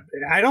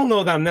 I don't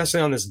know that I'm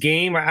necessarily on this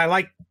game. I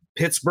like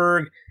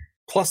Pittsburgh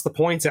plus the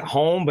points at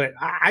home, but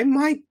I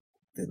might,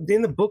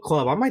 in the book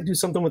club, I might do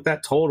something with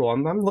that total.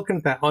 I'm looking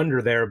at that under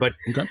there, but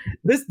okay.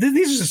 These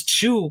are just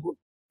two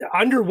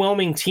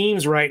underwhelming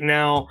teams right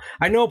now.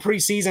 I know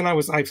preseason I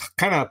was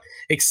kind of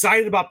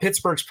excited about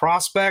Pittsburgh's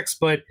prospects,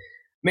 but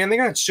man, they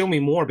got to show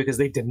me more because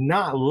they did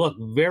not look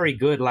very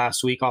good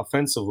last week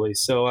offensively.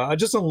 So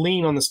just a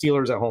lean on the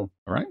Steelers at home.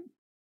 All right.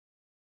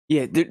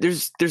 Yeah,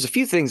 there's a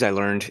few things I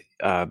learned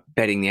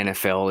betting the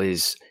NFL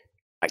is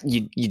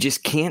you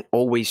just can't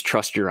always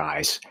trust your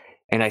eyes.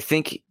 And I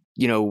think,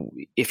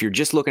 if you're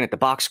just looking at the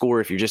box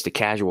score, if you're just a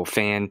casual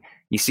fan,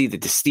 you see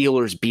that the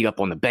Steelers beat up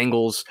on the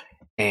Bengals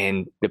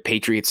and the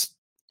Patriots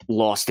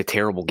lost a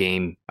terrible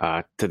game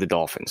to the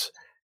Dolphins.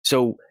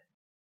 So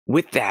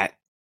with that,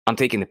 I'm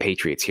taking the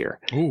Patriots here.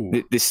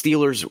 The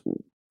Steelers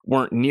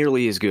weren't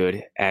nearly as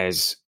good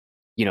as,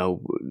 the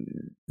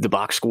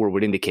box score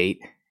would indicate.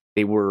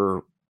 They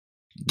were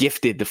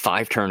gifted the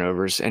 5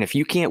 turnovers. And if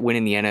you can't win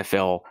in the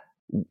NFL,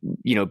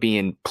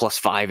 being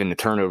 +5 in the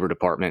turnover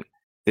department,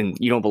 then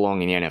you don't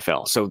belong in the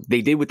NFL. So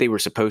they did what they were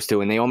supposed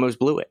to, and they almost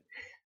blew it.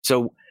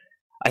 So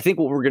I think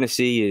what we're going to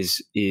see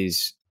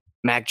is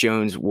Mac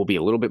Jones will be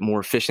a little bit more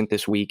efficient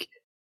this week.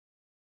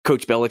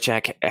 Coach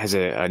Belichick has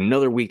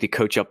another week to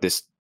coach up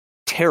this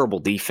terrible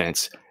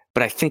defense.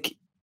 But I think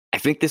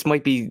this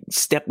might be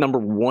step number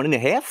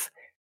 1.5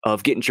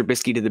 of getting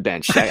Trubisky to the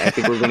bench. I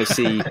think we're going to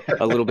see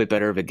a little bit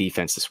better of a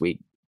defense this week.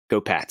 Go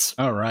Pats.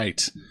 All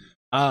right.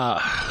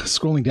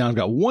 Scrolling down, I've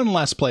got one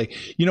last play.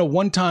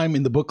 One time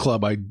in the book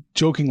club, I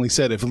jokingly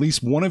said, if at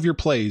least one of your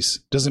plays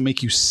doesn't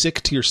make you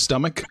sick to your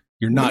stomach,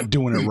 you're not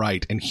doing it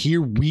right. And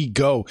here we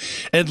go.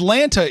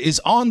 Atlanta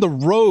is on the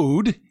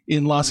road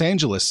in Los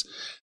Angeles.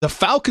 The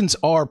Falcons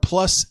are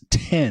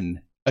 +10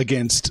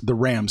 against the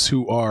Rams,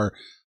 who are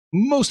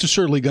most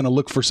assuredly going to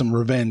look for some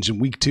revenge in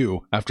week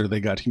 2 after they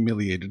got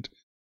humiliated.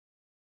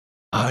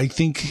 I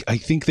think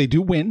they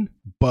do win,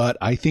 but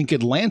I think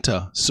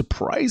Atlanta,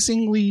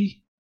 surprisingly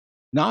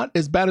not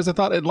as bad as I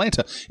thought,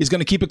 Atlanta is going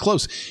to keep it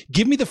close.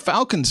 Give me the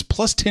Falcons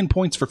 +10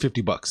 points for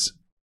 $50.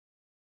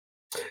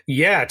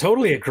 Yeah,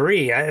 totally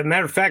agree. As a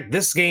matter of fact,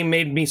 this game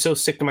made me so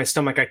sick to my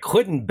stomach I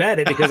couldn't bet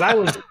it because I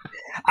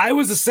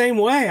was the same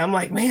way. I'm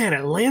like, man,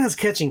 Atlanta's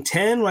catching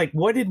 10. Like,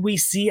 what did we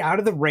see out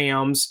of the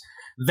Rams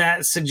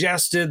that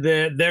suggested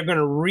that they're going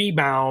to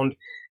rebound?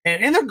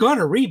 And they're going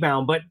to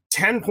rebound, but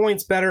 10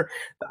 points better.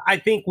 I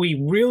think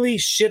we really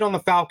shit on the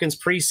Falcons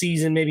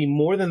preseason, maybe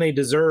more than they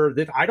deserve.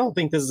 I don't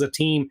think this is a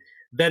team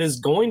that is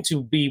going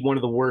to be one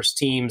of the worst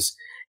teams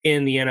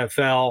in the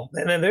NFL.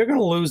 And they're going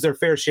to lose their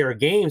fair share of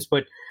games,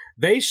 but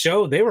they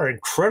showed they were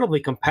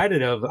incredibly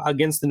competitive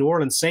against the New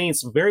Orleans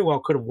Saints. Very well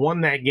could have won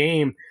that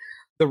game.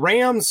 The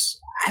Rams,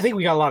 I think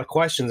we got a lot of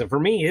questions. And for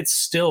me, it's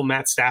still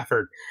Matt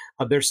Stafford.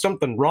 There's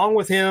something wrong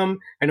with him.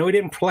 I know he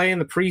didn't play in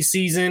the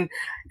preseason,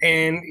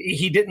 and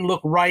he didn't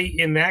look right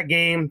in that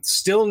game.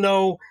 Still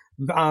no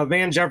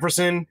Van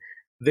Jefferson.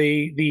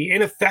 the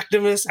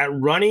ineffectiveness at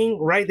running,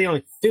 right? They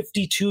only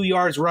 52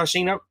 yards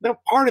rushing. Now,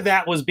 part of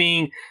that was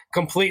being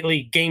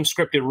completely game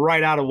scripted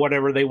right out of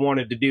whatever they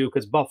wanted to do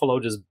because Buffalo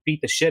just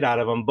beat the shit out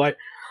of them. But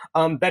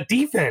that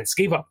defense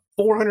gave up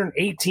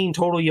 418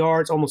 total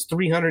yards, almost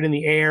 300 in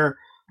the air.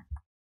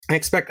 I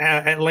expect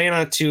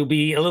Atlanta to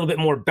be a little bit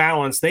more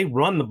balanced. They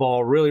run the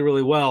ball really,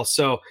 really well.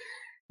 So,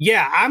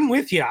 yeah, I'm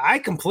with you. I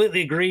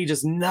completely agree.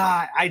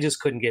 I just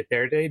couldn't get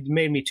there. It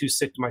made me too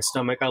sick to my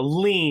stomach. I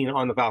lean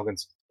on the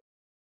Falcons.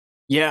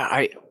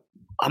 Yeah,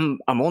 I'm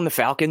on the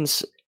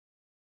Falcons.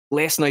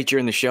 Last night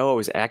during the show, I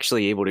was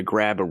actually able to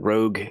grab a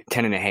rogue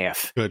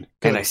 10.5. Good.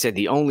 And I said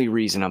the only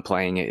reason I'm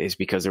playing it is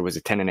because there was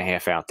a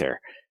 10.5 out there.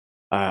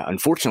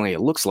 Unfortunately,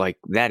 it looks like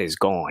that is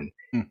gone.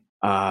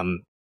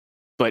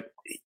 But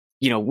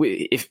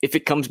if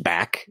it comes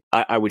back,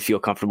 I would feel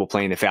comfortable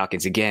playing the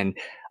Falcons again.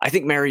 I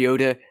think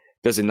Mariota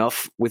does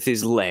enough with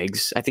his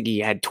legs. I think he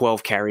had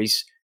 12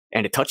 carries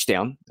and a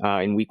touchdown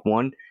in week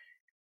 1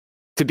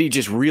 to be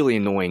just really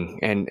annoying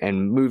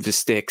and move the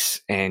sticks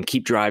and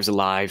keep drives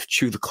alive,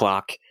 chew the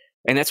clock.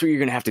 And that's what you're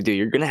going to have to do.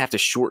 You're going to have to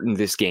shorten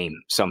this game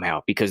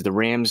somehow because the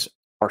Rams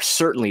are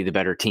certainly the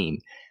better team.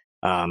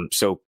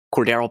 So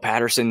Cordarrelle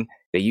Patterson,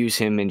 they use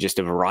him in just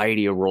a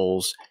variety of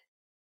roles.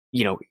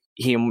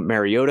 He and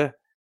Mariota,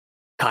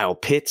 Kyle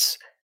Pitts.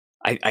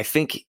 I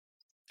think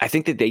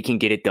that they can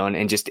get it done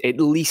and just at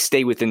least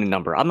stay within the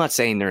number. I'm not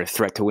saying they're a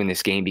threat to win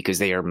this game because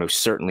they are most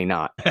certainly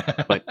not.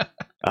 But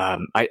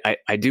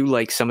I do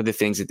like some of the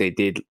things that they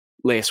did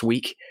last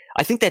week.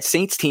 I think that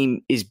Saints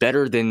team is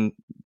better than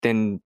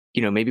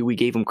maybe we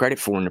gave them credit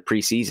for in the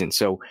preseason.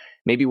 So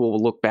maybe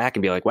we'll look back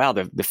and be like, wow,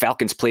 the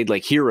Falcons played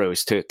like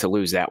heroes to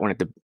lose that one at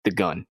the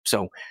gun.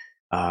 So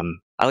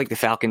I like the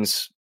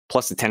Falcons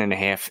plus the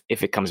 10.5.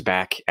 If it comes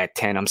back at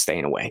 10, I'm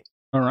staying away.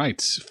 All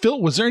right.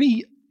 Phil, was there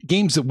any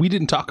games that we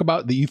didn't talk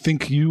about that you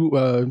think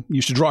you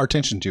should draw our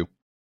attention to?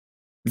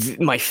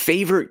 My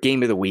favorite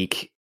game of the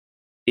week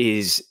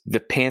is the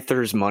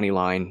Panthers money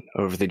line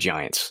over the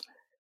Giants.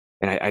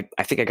 And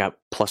I think I got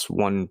plus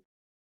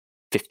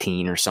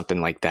 115 or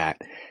something like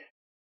that.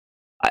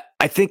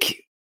 I think,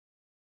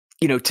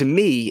 to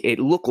me, it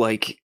looked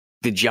like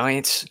the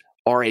Giants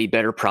are a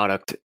better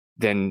product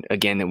than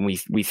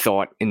we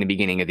thought in the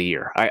beginning of the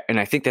year. And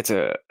I think that's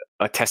a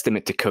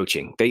testament to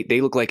coaching.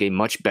 They look like a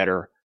much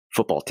better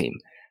football team.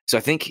 So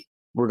I think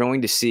we're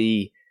going to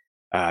see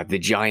the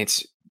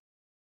Giants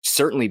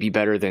certainly be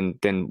better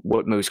than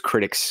what most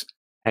critics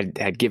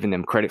had given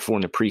them credit for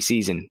in the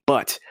preseason.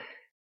 But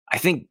I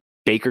think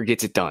Baker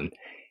gets it done.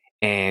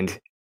 And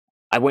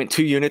I went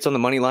 2 units on the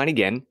money line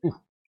again. Ooh.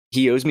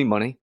 He owes me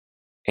money,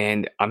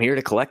 and I'm here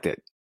to collect it.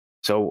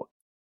 So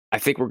I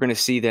think we're going to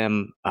see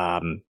them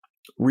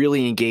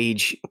really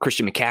engage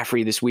Christian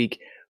McCaffrey this week.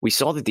 We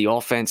saw that the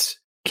offense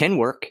can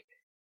work,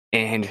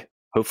 and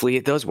hopefully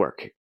it does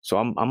work. So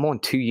I'm on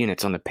 2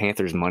 units on the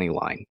Panthers money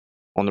line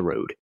on the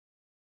road.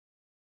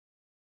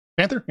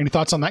 Panther, any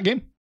thoughts on that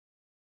game?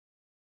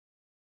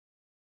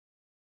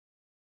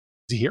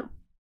 Is he here?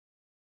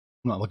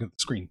 I'm not looking at the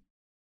screen.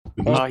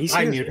 He's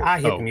here.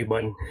 I hit the mute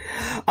button.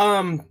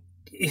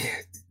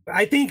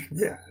 I think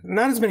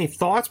not as many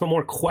thoughts, but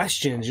more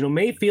questions.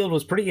 Mayfield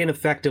was pretty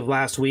ineffective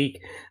last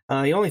week.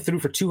 He only threw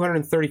for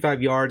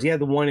 235 yards. He had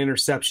the 1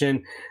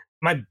 interception.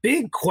 My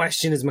big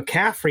question is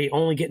McCaffrey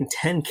only getting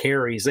 10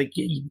 carries. Like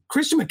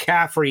Christian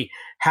McCaffrey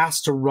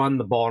has to run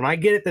the ball. And I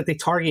get it that they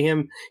target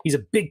him. He's a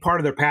big part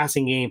of their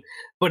passing game.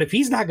 But if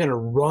he's not going to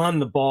run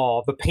the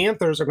ball, the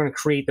Panthers are going to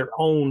create their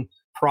own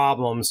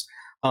problems.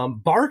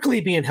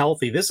 Barkley being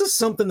healthy, this is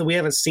something that we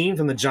haven't seen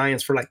from the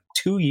Giants for like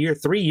 3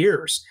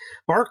 years.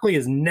 Barkley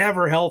is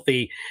never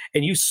healthy,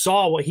 and you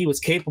saw what he was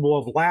capable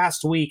of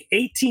last week.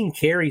 18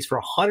 carries for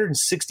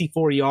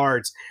 164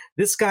 yards.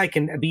 This guy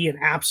can be an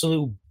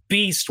absolute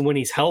beast when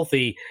he's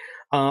healthy.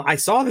 I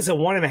saw this at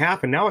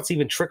 1.5, and now it's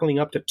even trickling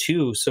up to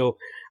 2. So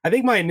I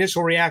think my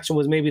initial reaction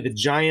was maybe the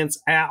Giants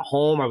at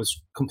home. I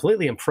was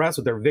completely impressed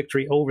with their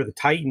victory over the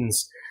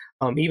Titans.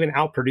 Even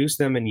outproduced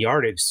them in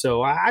yardage.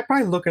 So I'm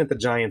probably looking at the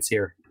Giants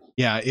here.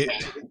 Yeah, the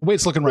way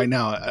it's looking right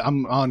now,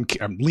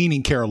 I'm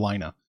leaning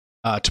Carolina.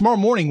 Tomorrow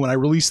morning when I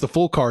release the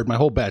full card, my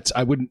whole bets,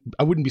 I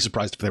wouldn't be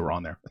surprised if they were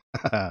on there.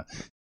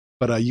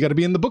 But you got to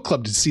be in the book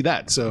club to see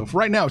that. So for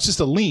right now, it's just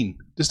a lean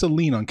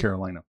on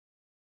Carolina.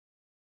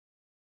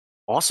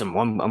 Awesome.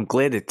 Well, I'm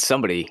glad that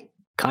somebody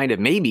kind of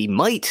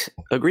might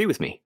agree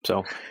with me.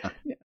 So,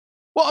 yeah.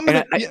 Well, I'm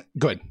gonna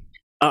go ahead.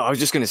 I was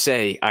just going to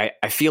say,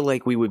 I feel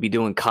like we would be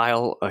doing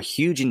Kyle a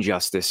huge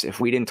injustice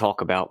if we didn't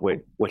talk about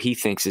what he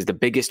thinks is the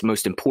biggest,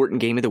 most important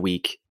game of the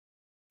week,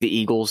 the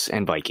Eagles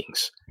and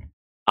Vikings.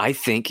 I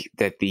think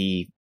that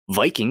the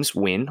Vikings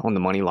win on the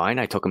money line.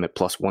 I took him at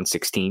plus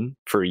 116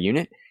 for a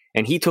unit,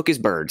 and he took his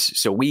birds.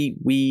 So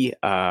we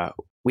have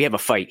a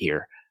fight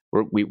here.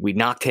 We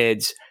knocked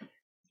heads.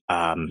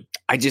 I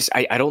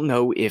don't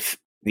know if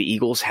the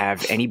Eagles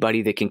have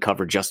anybody that can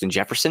cover Justin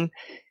Jefferson.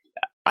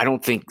 I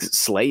don't think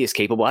Slay is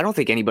capable. I don't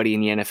think anybody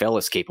in the NFL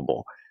is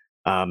capable.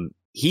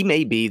 He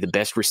may be the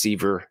best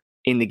receiver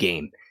in the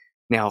game.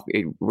 Now,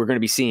 we're going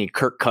to be seeing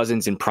Kirk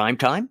Cousins in prime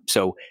time,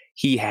 so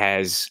he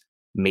has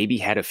maybe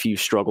had a few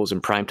struggles in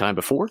primetime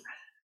before,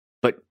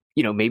 but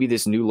maybe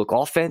this new look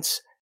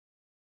offense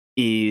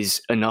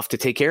is enough to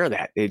take care of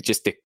that. It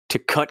just to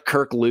cut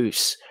Kirk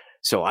loose.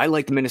 So I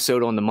like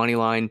Minnesota on the money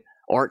line.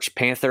 Arch,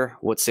 Panther,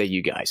 what say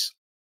you guys?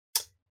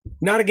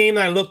 Not a game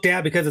that I looked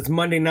at because it's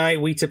Monday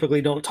night. We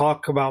typically don't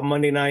talk about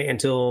Monday night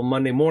until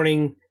Monday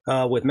morning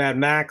with Mad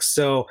Max.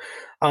 So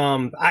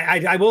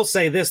I will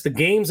say this, the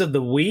games of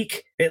the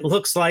week, it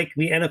looks like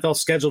the NFL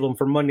scheduled them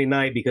for Monday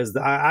night because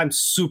I'm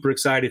super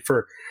excited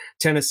for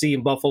Tennessee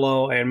and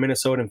Buffalo and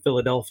Minnesota and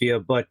Philadelphia.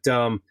 But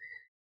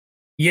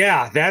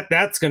yeah,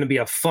 that's going to be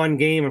a fun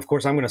game. Of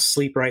course, I'm going to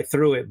sleep right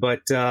through it.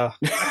 But I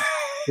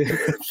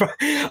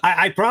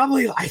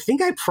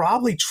think I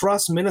probably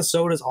trust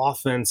Minnesota's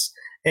offense.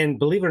 And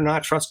believe it or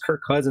not, trust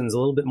Kirk Cousins a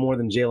little bit more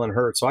than Jalen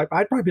Hurts. So I'd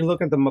probably be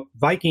looking at the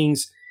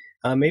Vikings,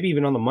 maybe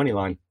even on the money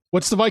line.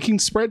 What's the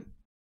Vikings spread?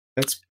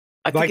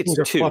 I think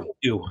it's 2.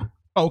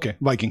 Oh, okay.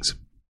 Vikings.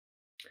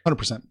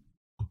 100%.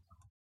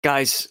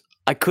 Guys,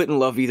 I couldn't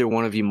love either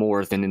one of you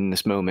more than in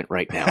this moment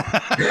right now.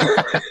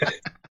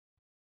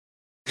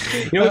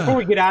 Before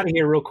we get out of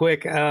here real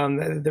quick,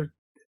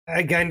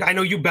 again, I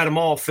know you bet them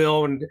all,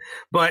 Phil,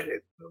 but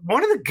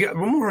one of the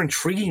more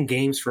intriguing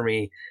games for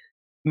me,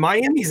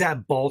 Miami's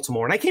at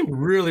Baltimore, and I came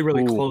really,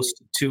 really close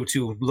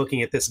to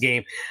looking at this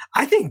game.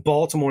 I think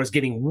Baltimore is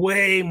getting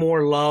way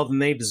more love than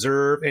they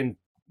deserve, and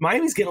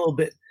Miami's getting a little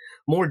bit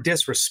more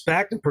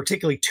disrespect, and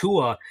particularly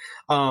Tua,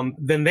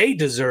 than they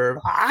deserve.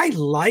 I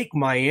like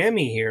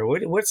Miami here.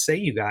 What say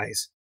you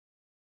guys?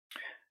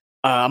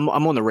 I'm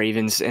on the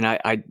Ravens, and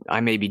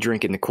I may be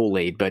drinking the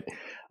Kool-Aid, but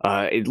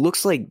it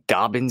looks like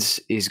Dobbins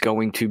is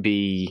going to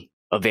be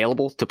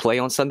available to play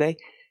on Sunday,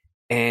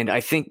 and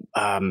I think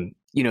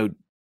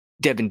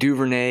Devin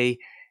Duvernay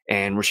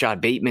and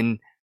Rashad Bateman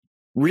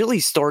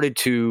really started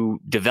to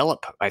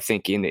develop, I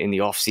think, in the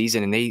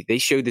offseason, and they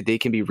showed that they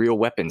can be real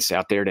weapons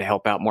out there to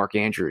help out Mark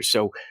Andrews.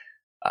 So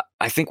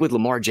I think with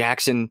Lamar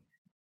Jackson,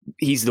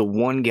 he's the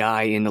one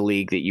guy in the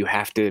league that you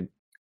have to,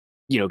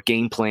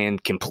 game plan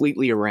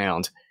completely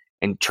around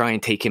and try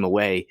and take him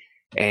away.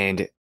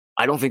 And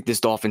I don't think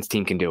this Dolphins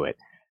team can do it.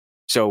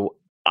 So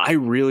I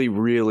really,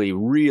 really,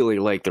 really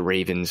like the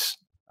Ravens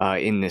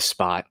in this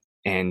spot,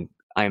 and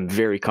I'm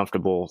very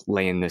comfortable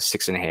laying the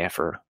 6.5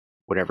 or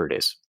whatever it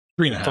is.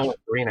 3.5.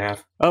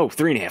 3.5. Oh,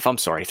 3.5. I'm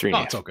sorry, 3.5.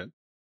 Oh, it's all good.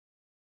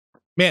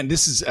 Man,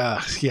 this is I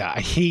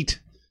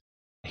hate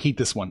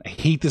this one. I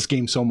hate this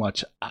game so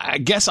much. I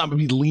guess I'm gonna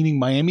be leaning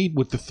Miami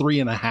with the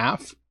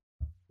 3.5.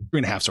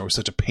 3.5 is always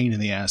such a pain in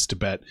the ass to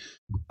bet.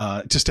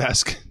 Just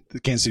ask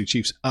the Kansas City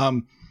Chiefs.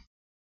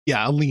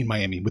 Yeah, I'll lean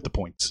Miami with the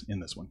points in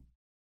this one.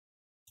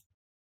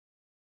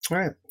 All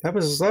right, that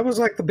was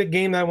like the big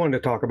game that I wanted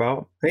to talk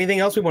about. Anything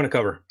else we want to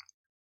cover?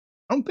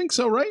 I don't think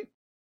so, right?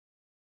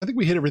 I think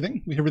we hit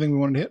everything. We hit everything we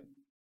wanted to hit.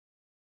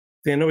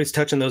 Yeah, nobody's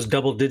touching those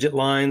double-digit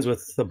lines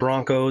with the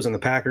Broncos and the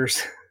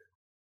Packers.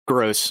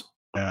 Gross.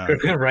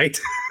 Right?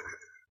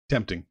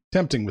 Tempting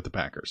with the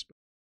Packers.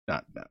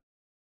 Not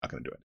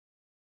going to do it.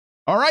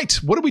 All right,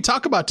 what did we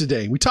talk about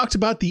today? We talked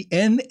about the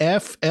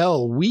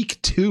NFL Week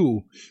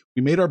 2.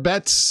 We made our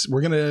bets.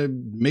 We're going to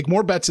make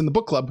more bets in the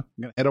book club.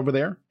 I'm going to head over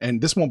there,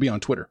 and this won't be on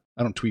Twitter.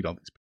 I don't tweet all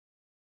these.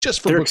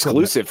 Just for They're book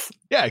exclusive. Club.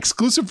 Yeah,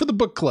 exclusive for the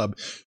book club.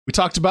 We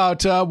talked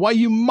about why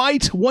you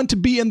might want to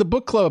be in the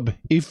book club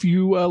if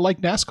you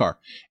like NASCAR.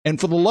 And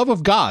for the love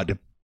of God,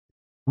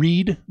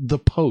 read the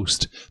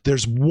post.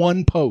 There's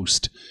one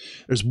post.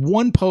 There's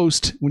one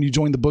post when you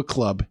join the book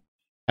club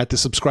at the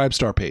Subscribe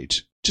Star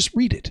page. Just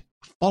read it.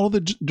 Follow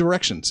the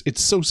directions.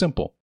 It's so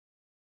simple.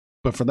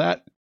 But for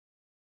that,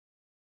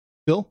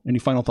 Phil, any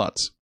final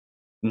thoughts?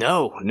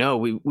 No.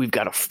 We've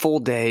got a full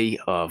day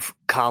of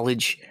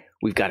college.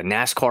 We've got a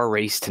NASCAR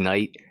race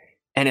tonight,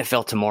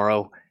 NFL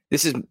tomorrow.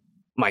 This is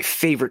my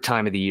favorite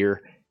time of the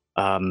year.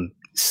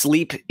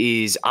 Sleep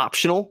is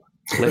optional.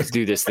 Let's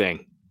do this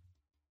thing.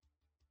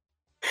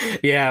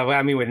 Yeah,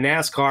 I mean, with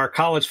NASCAR,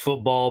 college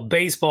football,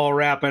 baseball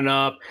wrapping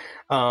up,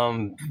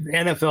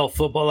 NFL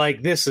football,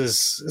 like this is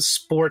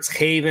sports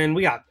haven.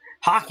 We got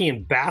hockey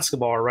and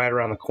basketball right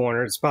around the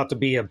corner. It's about to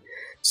be a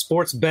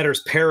sports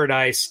bettor's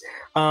paradise.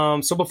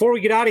 So before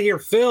we get out of here,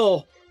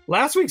 Phil,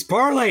 last week's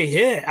parlay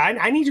hit.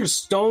 I need your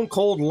stone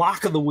cold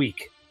lock of the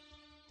week.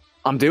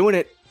 I'm doing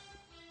it.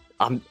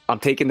 I'm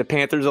taking the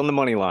Panthers on the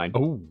money line.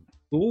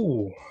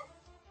 Ooh.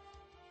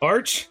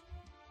 Arch?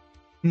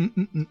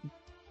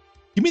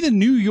 Give me the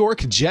New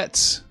York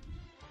Jets.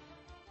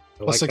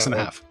 Plus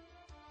 6.5.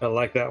 I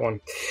like that one.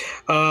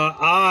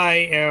 I'm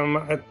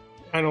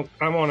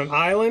on an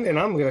island, and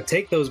I'm going to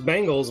take those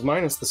Bengals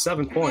minus the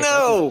 7 points.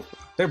 No!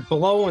 They're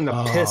blowing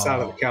the piss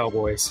out of the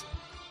Cowboys.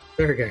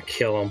 They're going to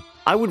kill them.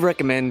 I would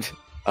recommend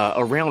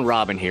a round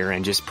robin here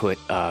and just put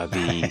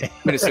the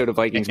Minnesota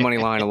Vikings money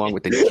line along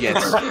with the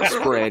Jets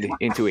spread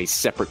into a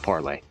separate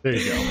parlay. There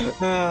you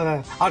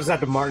go. I'll just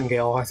have to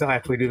martingale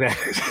after we do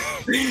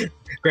that.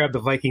 Grab the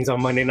Vikings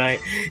on Monday night.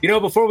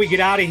 Before we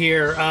get out of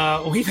here,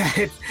 we've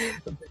had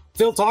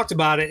Phil talked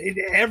about it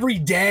every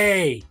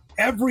day.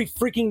 every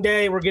freaking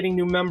day we're getting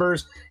new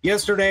members.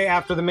 Yesterday,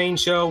 after the main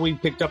show, we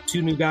picked up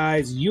 2 new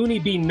guys.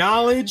 UniB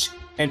Knowledge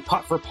and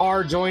Putt for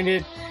Par joined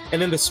it.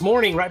 And then this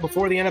morning, right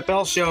before the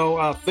NFL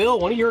show, Phil,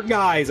 one of your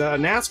guys, a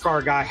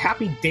NASCAR guy,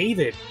 Happy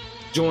David,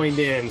 joined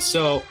in.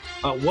 So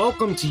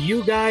welcome to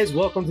you guys.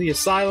 Welcome to the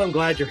Asylum.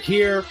 Glad you're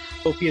here.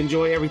 Hope you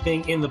enjoy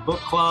everything in the book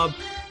club.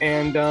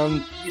 And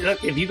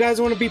look, if you guys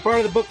want to be part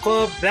of the book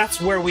club,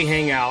 that's where we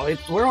hang out.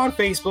 We're on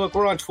Facebook,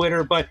 we're on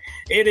Twitter, but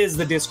it is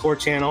the Discord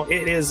channel.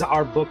 It is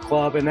our book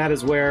club, and that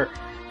is where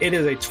it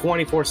is a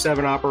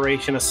 24/7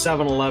 operation, a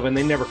 7-Eleven.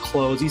 They never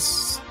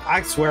close.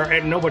 I swear,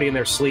 and nobody in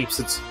there sleeps.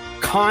 It's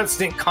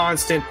constant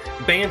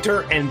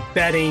banter and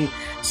betting.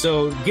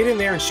 So get in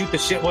there and shoot the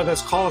shit with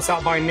us. Call us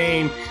out by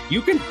name.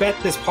 You can bet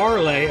this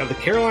parlay of the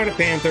Carolina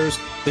Panthers,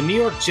 the New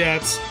York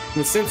Jets,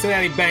 and the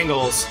Cincinnati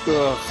Bengals.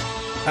 Ugh.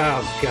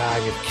 Oh,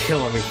 God, you're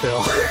killing me,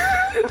 Phil.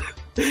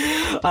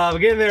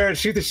 Get in there and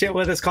shoot the shit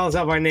with us. Call us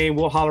out by name.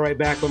 We'll holler right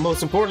back. But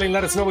most importantly,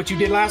 let us know what you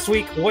did last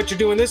week, what you're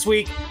doing this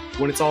week.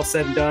 When it's all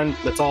said and done,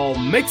 let's all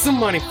make some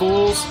money,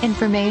 fools.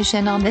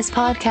 Information on this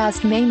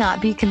podcast may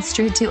not be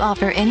construed to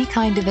offer any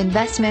kind of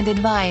investment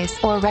advice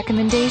or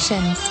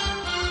recommendations.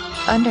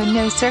 Under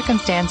no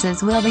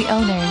circumstances will the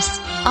owners,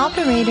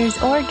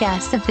 operators, or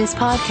guests of this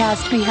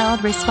podcast be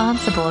held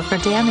responsible for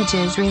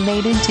damages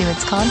related to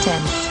its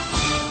contents.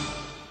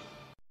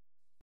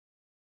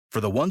 For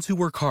the ones who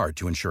work hard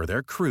to ensure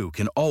their crew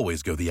can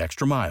always go the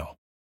extra mile,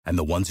 and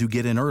the ones who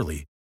get in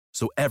early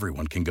so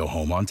everyone can go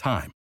home on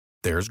time,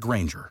 there's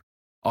Grainger,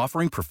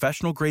 offering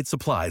professional-grade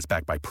supplies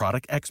backed by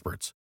product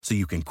experts so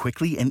you can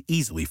quickly and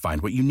easily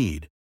find what you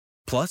need.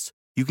 Plus,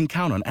 you can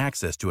count on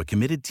access to a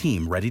committed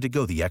team ready to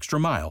go the extra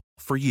mile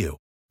for you.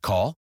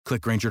 Call,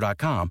 click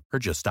Grainger.com, or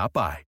just stop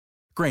by.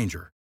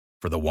 Grainger,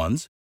 for the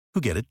ones who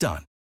get it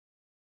done.